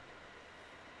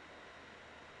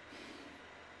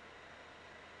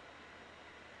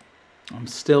 I'm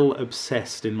still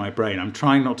obsessed in my brain. I'm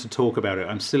trying not to talk about it.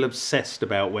 I'm still obsessed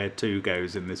about where 2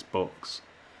 goes in this box.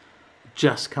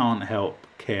 Just can't help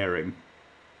caring.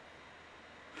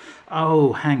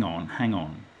 Oh, hang on, hang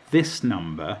on. This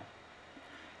number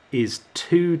is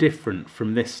too different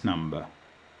from this number,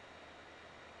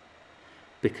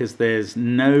 because there's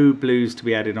no blues to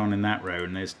be added on in that row,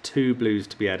 and there's 2 blues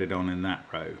to be added on in that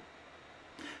row.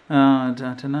 I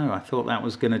don't know. I thought that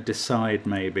was going to decide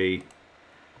maybe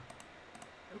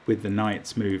with the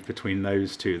knight's move between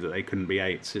those 2 that they couldn't be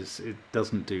 8s. It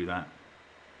doesn't do that.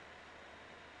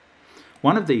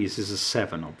 One of these is a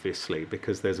 7, obviously,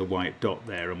 because there's a white dot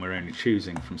there and we're only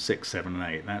choosing from 6, 7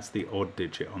 and 8. That's the odd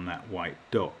digit on that white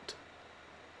dot.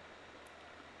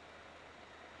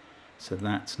 So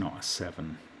that's not a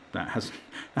 7. That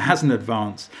hasn't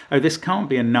advanced. Oh, this can't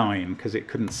be a 9 because it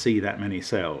couldn't see that many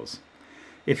cells.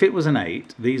 If it was an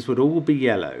 8, these would all be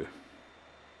yellow.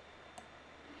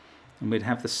 And we'd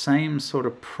have the same sort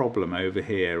of problem over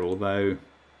here, although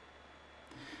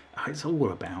it's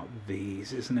all about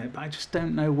these, isn't it? But I just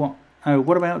don't know what... Oh,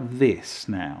 what about this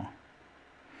now?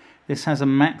 This has a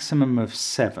maximum of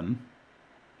 7.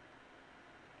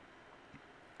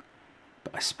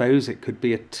 But I suppose it could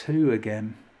be a 2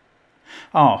 again.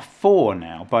 Ah, 4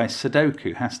 now by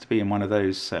Sudoku has to be in one of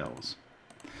those cells.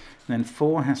 And then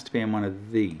 4 has to be in one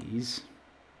of these.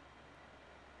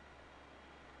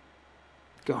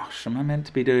 Gosh, am I meant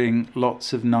to be doing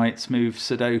lots of knights move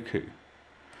Sudoku?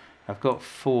 I've got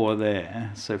 4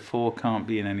 there, so 4 can't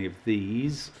be in any of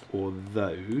these or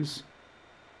those.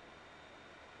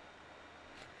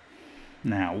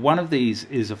 Now, one of these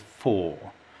is a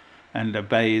 4 and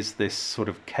obeys this sort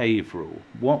of cave rule.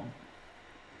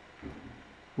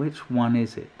 Which one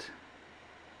is it?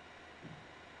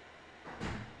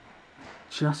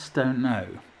 Just don't know.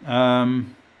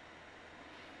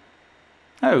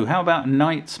 Oh, how about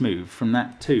knight's move from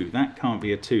that 2? That can't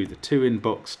be a 2. The 2 in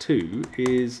box 2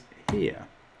 is here.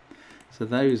 So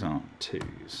those aren't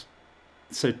 2s.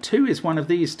 So 2 is one of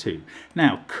these two.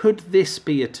 Now, could this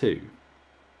be a 2?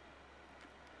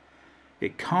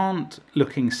 It can't,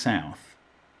 looking south.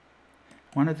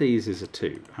 One of these is a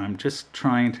 2. I'm just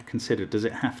trying to consider, does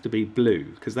it have to be blue?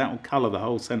 Because that will colour the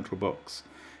whole central box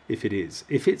if it is.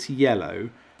 If it's yellow,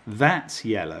 that's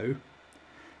yellow.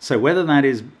 So whether that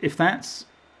is, if that's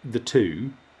the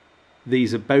 2,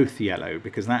 these are both yellow,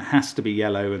 because that has to be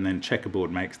yellow and then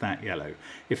checkerboard makes that yellow.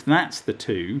 If that's the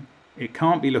 2, it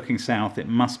can't be looking south, it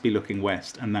must be looking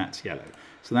west, and that's yellow.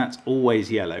 So that's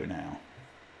always yellow now.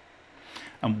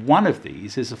 And one of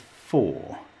these is a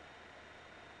 4.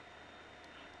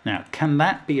 Now, can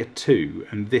that be a 2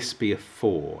 and this be a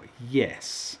 4?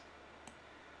 Yes,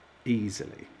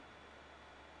 easily.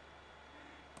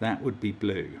 That would be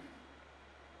blue.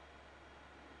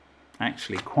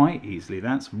 Actually, quite easily.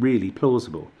 That's really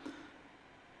plausible.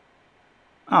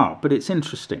 Ah, but it's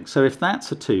interesting. So if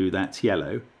that's a 2, that's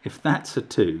yellow. If that's a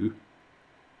 2,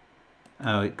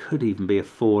 oh, it could even be a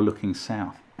 4 looking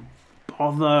south.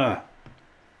 Bother!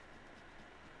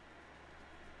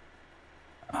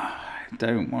 I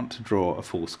don't want to draw a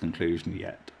false conclusion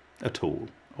yet, at all,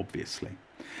 obviously.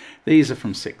 These are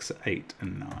from 6, 8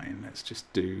 and 9. Let's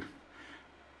just do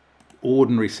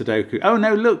ordinary Sudoku. Oh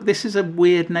no, look, this is a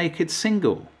weird naked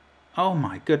single. Oh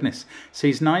my goodness. So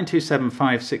he's 9, 2, 7,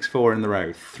 5, 6, 4 in the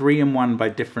row. 3 and 1 by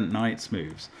different knights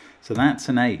moves. So that's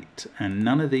an 8, and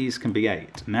none of these can be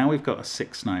 8. Now we've got a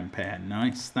 6, 9 pair.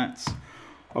 Nice. That's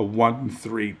a 1,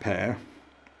 3 pair.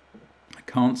 I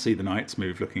can't see the knights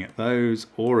move looking at those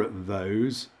or at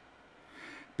those.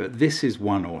 But this is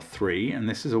 1 or 3, and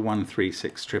this is a 1, 3,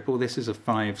 6 triple. This is a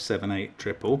 5, 7, 8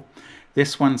 triple.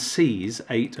 This one sees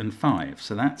 8 and 5,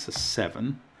 so that's a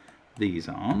 7. These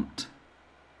aren't.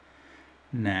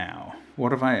 Now,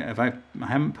 what have I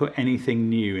haven't put anything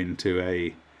new into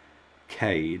a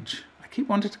cage. I keep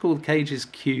wanting to call the cages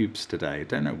cubes today.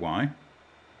 Don't know why.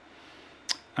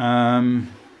 That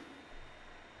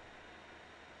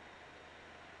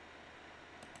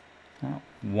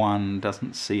 1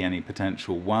 doesn't see any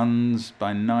potential 1s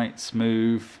by knight's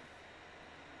move.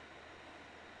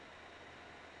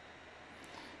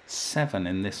 7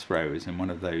 in this row is in one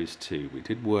of those two. We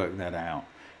did work that out.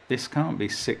 This can't be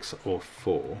 6 or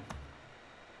 4.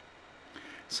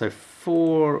 So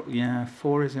 4, yeah,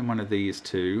 4 is in one of these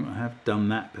two. I have done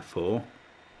that before.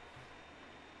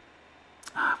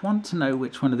 I want to know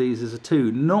which one of these is a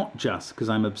 2, not just because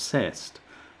I'm obsessed,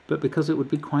 but because it would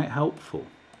be quite helpful.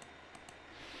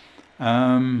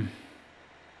 Now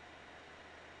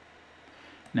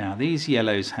these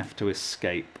yellows have to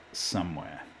escape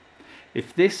somewhere.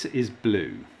 If this is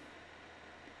blue,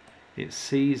 it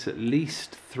sees at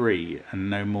least 3 and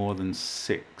no more than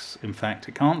 6. In fact,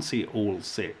 it can't see all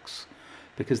 6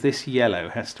 because this yellow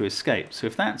has to escape. So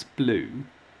if that's blue,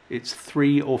 it's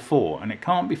 3 or 4, and it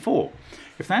can't be 4.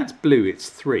 If that's blue, it's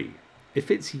 3.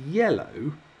 If it's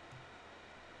yellow,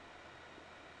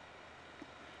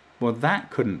 well, that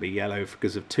couldn't be yellow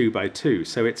because of 2 by 2.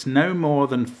 So it's no more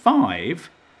than 5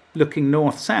 looking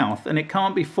north-south, and it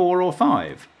can't be 4 or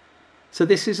 5. So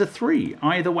this is a 3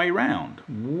 either way round.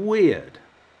 Weird.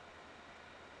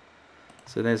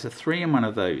 So there's a 3 in one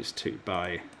of those two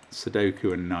by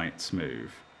Sudoku and knight's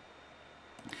move.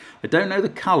 I don't know the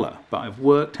colour, but I've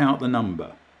worked out the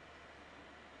number.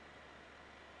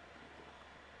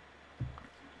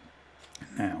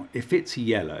 Now, if it's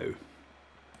yellow,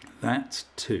 that's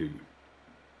 2.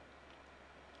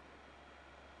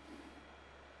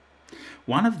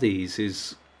 One of these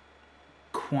is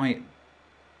quite...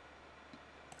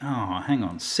 Oh, hang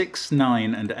on. 6,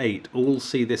 9 and 8 all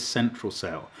see this central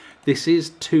cell. This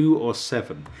is 2 or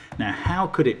 7. Now, how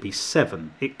could it be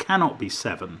 7? It cannot be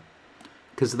 7,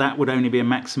 because that would only be a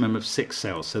maximum of 6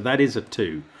 cells. So that is a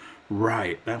 2.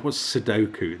 Right, that was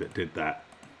Sudoku that did that.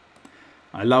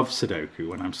 I love Sudoku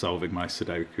when I'm solving my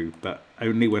Sudoku, but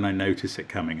only when I notice it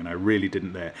coming, and I really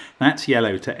didn't there. That's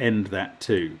yellow to end that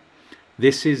 2.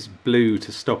 This is blue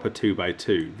to stop a 2 by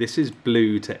 2. This is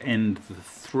blue to end the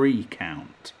 3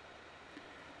 count.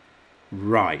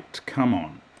 Right, come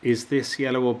on. Is this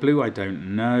yellow or blue? I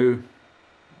don't know.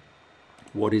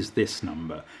 What is this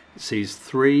number? It sees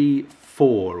 3,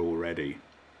 4 already.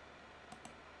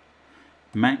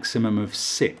 Maximum of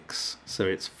 6, so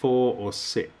it's 4 or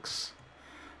 6.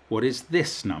 What is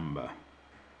this number?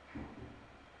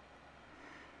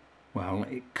 Well,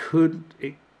 could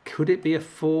it be a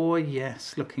 4?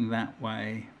 Yes, looking that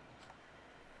way.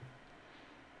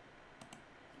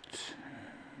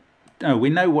 Oh, we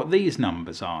know what these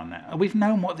numbers are now. We've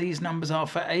known what these numbers are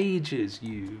for ages,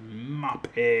 you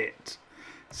muppet.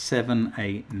 7,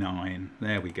 8, 9.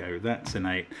 There we go. That's an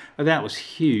 8. Oh, that was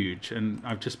huge, and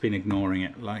I've just been ignoring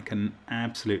it like an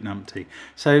absolute numpty.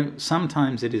 So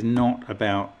sometimes it is not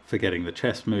about forgetting the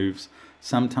chess moves.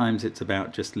 Sometimes it's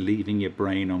about just leaving your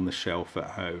brain on the shelf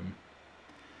at home.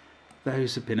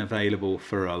 Those have been available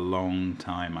for a long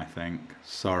time, I think.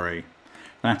 Sorry.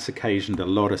 That's occasioned a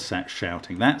lot of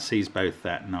shouting. That sees both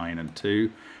that 9 and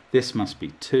 2. This must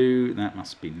be 2. That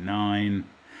must be 9.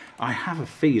 I have a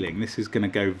feeling this is going to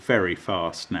go very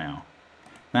fast now.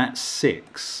 That's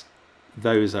 6.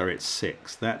 Those are its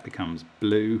 6. That becomes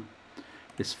blue.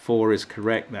 This 4 is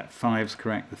correct. That 5's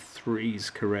correct. The 3's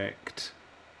correct.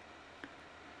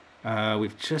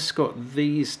 We've just got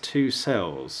these 2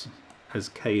 cells as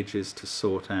cages to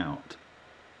sort out.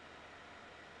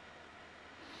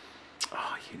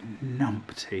 Oh, you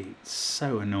numpty. It's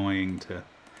so annoying to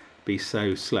be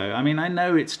so slow. I mean, I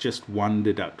know it's just one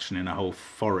deduction in a whole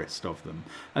forest of them.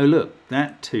 Oh look,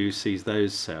 that 2 sees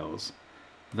those cells.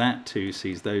 That 2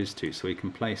 sees those 2, so we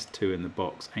can place 2 in the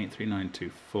box. 8, 3, 9, 2,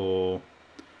 4.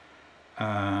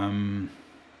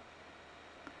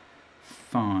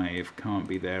 5 can't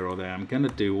be there or there. I'm going to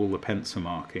do all the pencil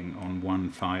marking on 1,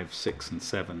 5, 6 and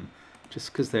 7,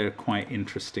 just because they're a quite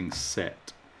interesting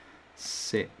set.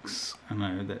 6,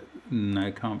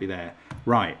 no, can't be there.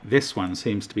 Right, this one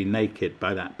seems to be naked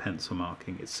by that pencil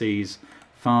marking. It sees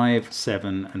 5,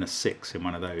 7 and a 6 in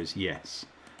one of those. Yes,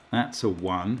 that's a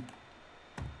 1.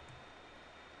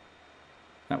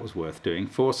 That was worth doing.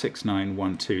 4, 6, 9,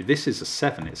 1, 2. This is a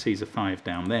 7. It sees a 5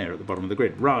 down there at the bottom of the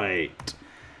grid. Right.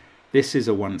 This is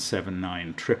a 1, 7,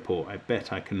 9 triple. I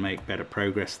bet I can make better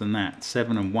progress than that.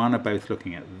 7 and 1 are both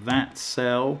looking at that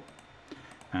cell,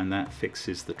 and that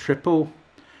fixes the triple.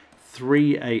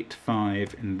 3, 8,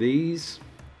 5 in these.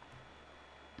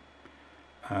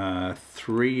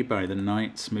 3 by the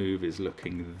knight's move is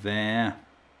looking there.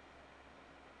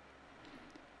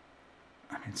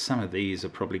 I mean, some of these are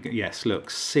probably good. Yes, look,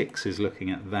 6 is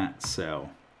looking at that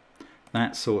cell.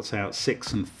 That sorts out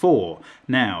 6 and 4.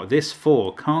 Now, this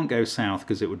 4 can't go south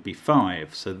because it would be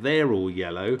 5, so they're all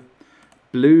yellow.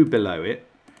 Blue below it.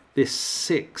 This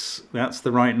 6, that's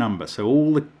the right number. So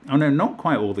all the, oh no, not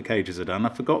quite all the cages are done. I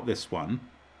forgot this one,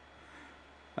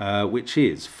 which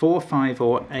is 4, 5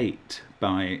 or 8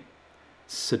 by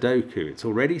Sudoku. It's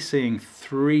already seeing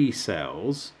 3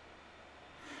 cells.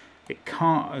 It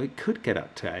can't, it could get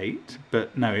up to 8,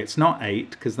 but no, it's not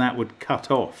 8 because that would cut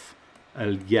off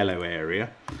a yellow area.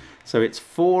 So it's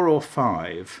 4 or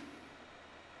 5.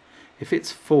 If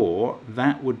it's 4,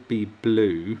 that would be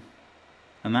blue,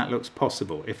 and that looks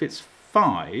possible. If it's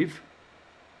 5,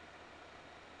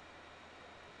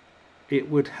 it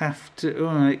would have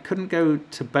to, it couldn't go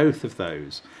to both of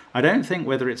those. I don't think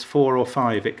whether it's 4 or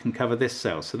 5 it can cover this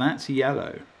cell, so that's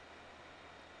yellow.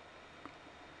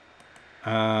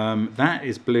 That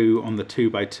is blue on the 2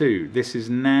 by 2. This is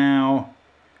now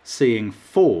seeing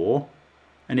 4,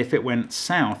 and if it went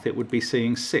south it would be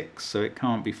seeing 6, so it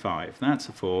can't be 5. That's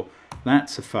a 4,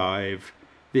 that's a 5.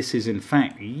 This is in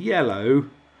fact yellow,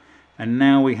 and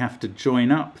now we have to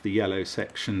join up the yellow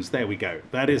sections. There we go.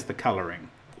 That is the colouring.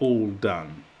 All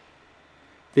done.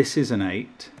 This is an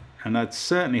 8, and I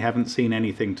certainly haven't seen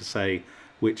anything to say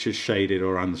which is shaded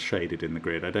or unshaded in the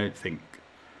grid. I don't think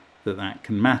that that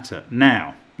can matter.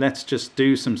 Now, let's just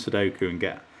do some Sudoku and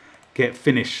get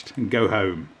finished and go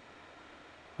home.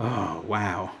 Oh,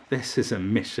 wow. This is a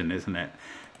mission, isn't it?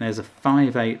 There's a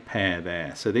 5, 8 pair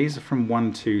there. So these are from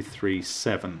 1, 2, 3,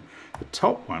 7. The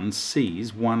top one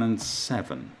sees 1 and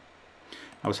 7.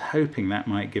 I was hoping that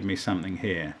might give me something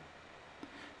here,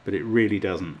 but it really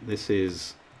doesn't. This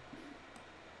is...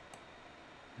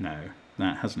 no,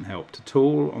 that hasn't helped at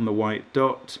all on the white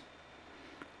dot.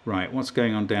 Right, what's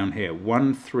going on down here?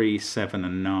 1, 3, 7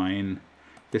 and 9.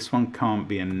 This one can't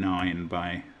be a 9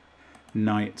 by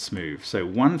knight's move. So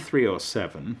 1, 3 or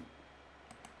 7.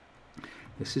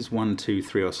 This is 1, 2,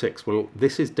 3 or 6. Well,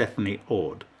 this is definitely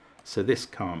odd, so this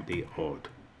can't be odd.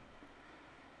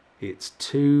 It's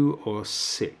 2 or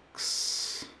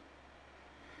 6.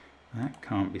 That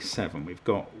can't be 7. We've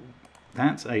got,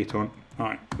 that's 8 on,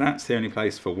 right, that's the only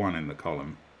place for 1 in the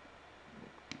column.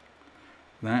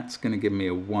 That's going to give me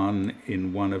a 1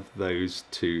 in one of those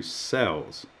 2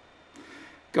 cells.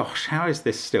 Gosh, how is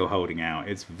this still holding out?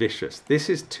 It's vicious.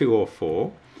 This is 2 or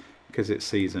 4 because it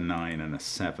sees a 9 and a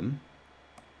 7.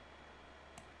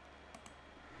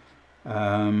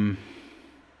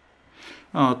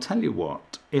 I'll tell you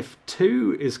what, if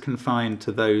 2 is confined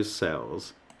to those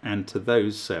cells and to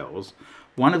those cells,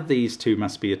 one of these 2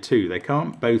 must be a 2. They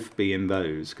can't both be in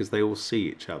those because they all see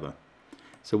each other.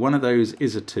 So one of those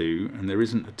is a 2, and there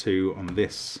isn't a 2 on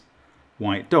this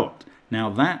white dot. Now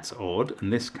that's odd,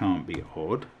 and this can't be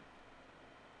odd.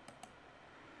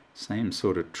 Same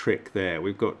sort of trick there.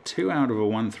 We've got 2 out of a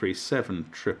 137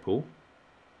 triple.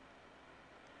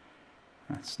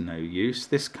 That's no use.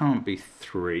 This can't be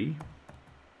 3.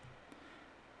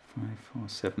 5, 4,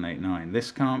 7, 8, 9.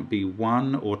 This can't be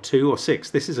 1 or 2 or 6.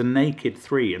 This is a naked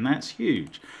 3, and that's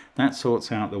huge. That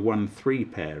sorts out the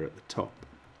 1-3 pair at the top.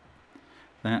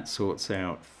 That sorts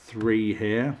out 3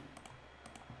 here.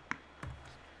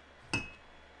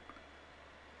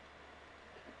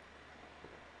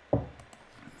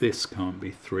 This can't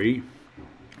be 3.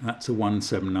 That's a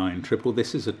 179 triple.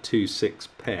 This is a 2-6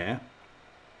 pair.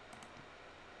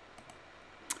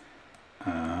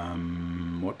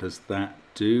 What does that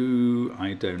do?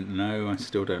 I don't know. I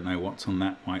still don't know what's on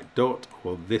that white dot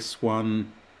or this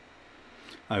one.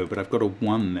 Oh, but I've got a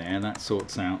 1 there. That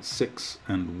sorts out 6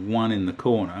 and 1 in the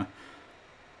corner.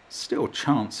 Still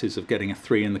chances of getting a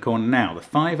 3 in the corner. Now, the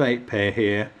 5-8 pair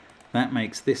here, that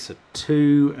makes this a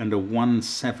 2 and a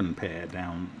 1-7 pair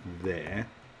down there.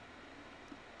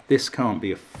 This can't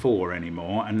be a 4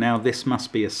 anymore, and now this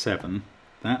must be a 7.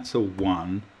 That's a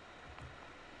 1.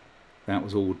 That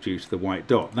was all due to the white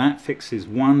dot. That fixes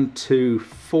 1, 2,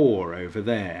 4 over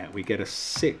there. We get a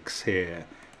 6 here.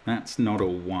 That's not a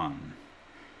 1.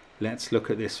 Let's look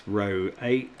at this row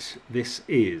 8. This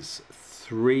is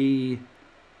 3,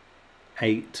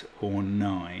 8 or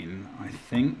 9, I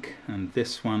think. And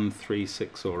this one 3,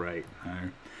 6 or 8. No.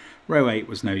 Row 8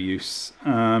 was no use.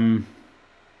 5.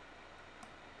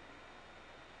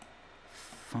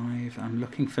 I'm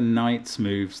looking for knights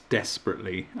moves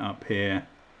desperately up here.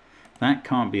 That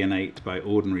can't be an 8 by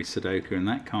ordinary Sudoku, and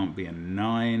that can't be a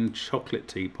 9. Chocolate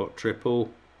teapot triple.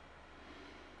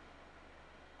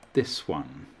 This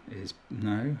one is,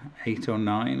 no, 8 or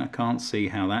 9. I can't see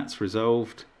how that's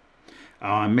resolved. Oh,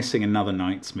 I'm missing another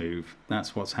knight's move.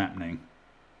 That's what's happening.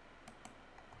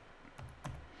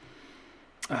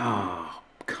 Oh,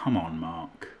 come on,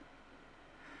 Mark.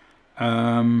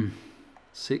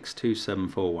 6, 2, 7,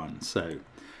 4, 1. So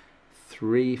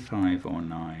 3, 5 or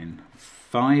 9.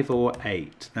 5 or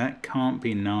 8. That can't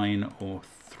be 9 or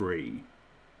 3.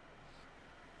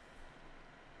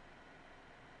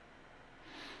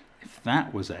 If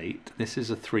that was 8, this is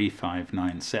a 3, 5,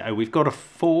 9 set. Oh, we've got a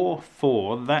 4,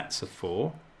 4. That's a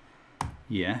 4.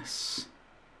 Yes.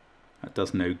 That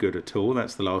does no good at all.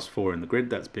 That's the last 4 in the grid.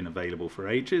 That's been available for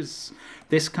ages.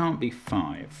 This can't be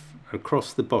 5.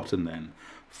 Across the bottom then.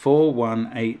 4,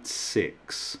 1, 8,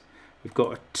 6. We've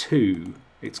got a 2.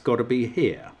 It's got to be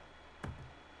here.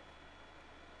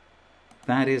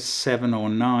 That is 7 or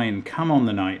 9. Come on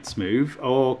the knight's move,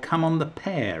 or come on the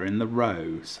pair in the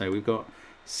row. So we've got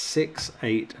 6,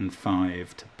 8 and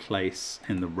 5 to place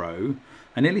in the row.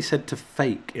 I nearly said to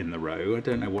fake in the row. I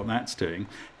don't know what that's doing.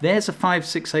 There's a 5,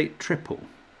 6, 8 triple.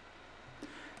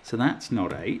 So that's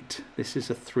not 8. This is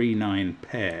a 3, 9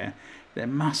 pair. There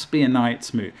must be a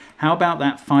knight's move. How about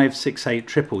that 5, 6, 8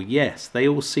 triple? Yes, they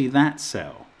all see that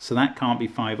cell. So that can't be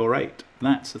 5 or 8.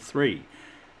 That's a 3.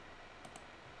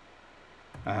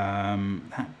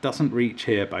 That doesn't reach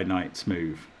here by knight's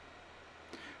move.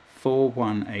 4,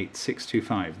 1, 8, 6, 2,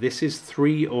 5. This is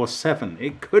 3 or 7.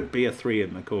 It could be a 3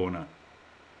 in the corner.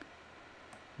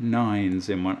 9's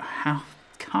in one. How?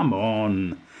 Come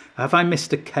on. Have I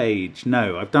missed a cage?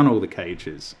 No, I've done all the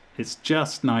cages. It's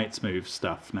just knight's move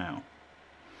stuff now.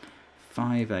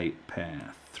 5, 8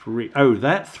 pair. 3. Oh,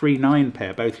 that 3, 9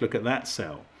 pair. Both look at that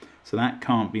cell. So that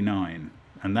can't be 9.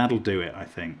 And that'll do it, I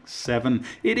think. 7.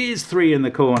 It is 3 in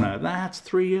the corner. That's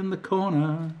 3 in the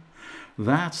corner.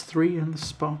 That's 3 in the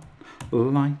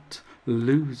spotlight,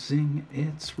 losing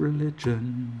its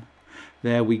religion.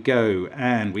 There we go.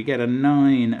 And we get a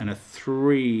 9 and a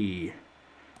 3.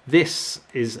 This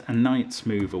is a knight's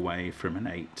move away from an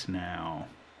 8 now.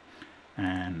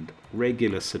 And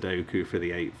regular Sudoku for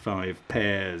the 8-5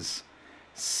 pairs.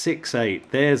 6,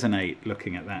 8. There's an 8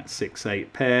 looking at that 6,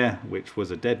 8 pair, which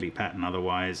was a deadly pattern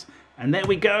otherwise. And there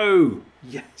we go.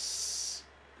 Yes.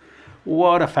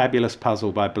 What a fabulous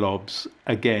puzzle by Blobs.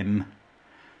 Again,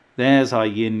 there's our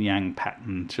yin-yang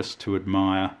pattern just to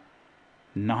admire.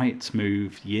 Knight's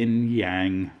move,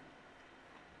 yin-yang.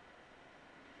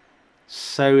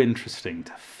 So interesting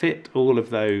to fit all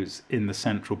of those in the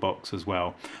central box as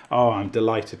well. Oh, I'm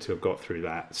delighted to have got through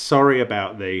that. Sorry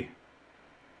about the...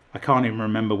 I can't even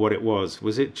remember what it was.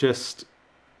 Was it just...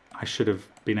 I should have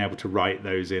been able to write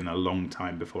those in a long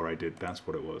time before I did. That's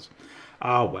what it was.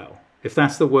 Ah, well. If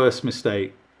that's the worst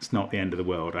mistake, it's not the end of the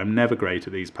world. I'm never great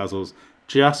at these puzzles.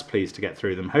 Just pleased to get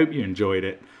through them. Hope you enjoyed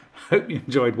it. Hope you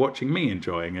enjoyed watching me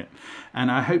enjoying it. And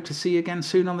I hope to see you again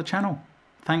soon on the channel.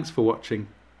 Thanks for watching.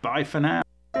 Bye for now.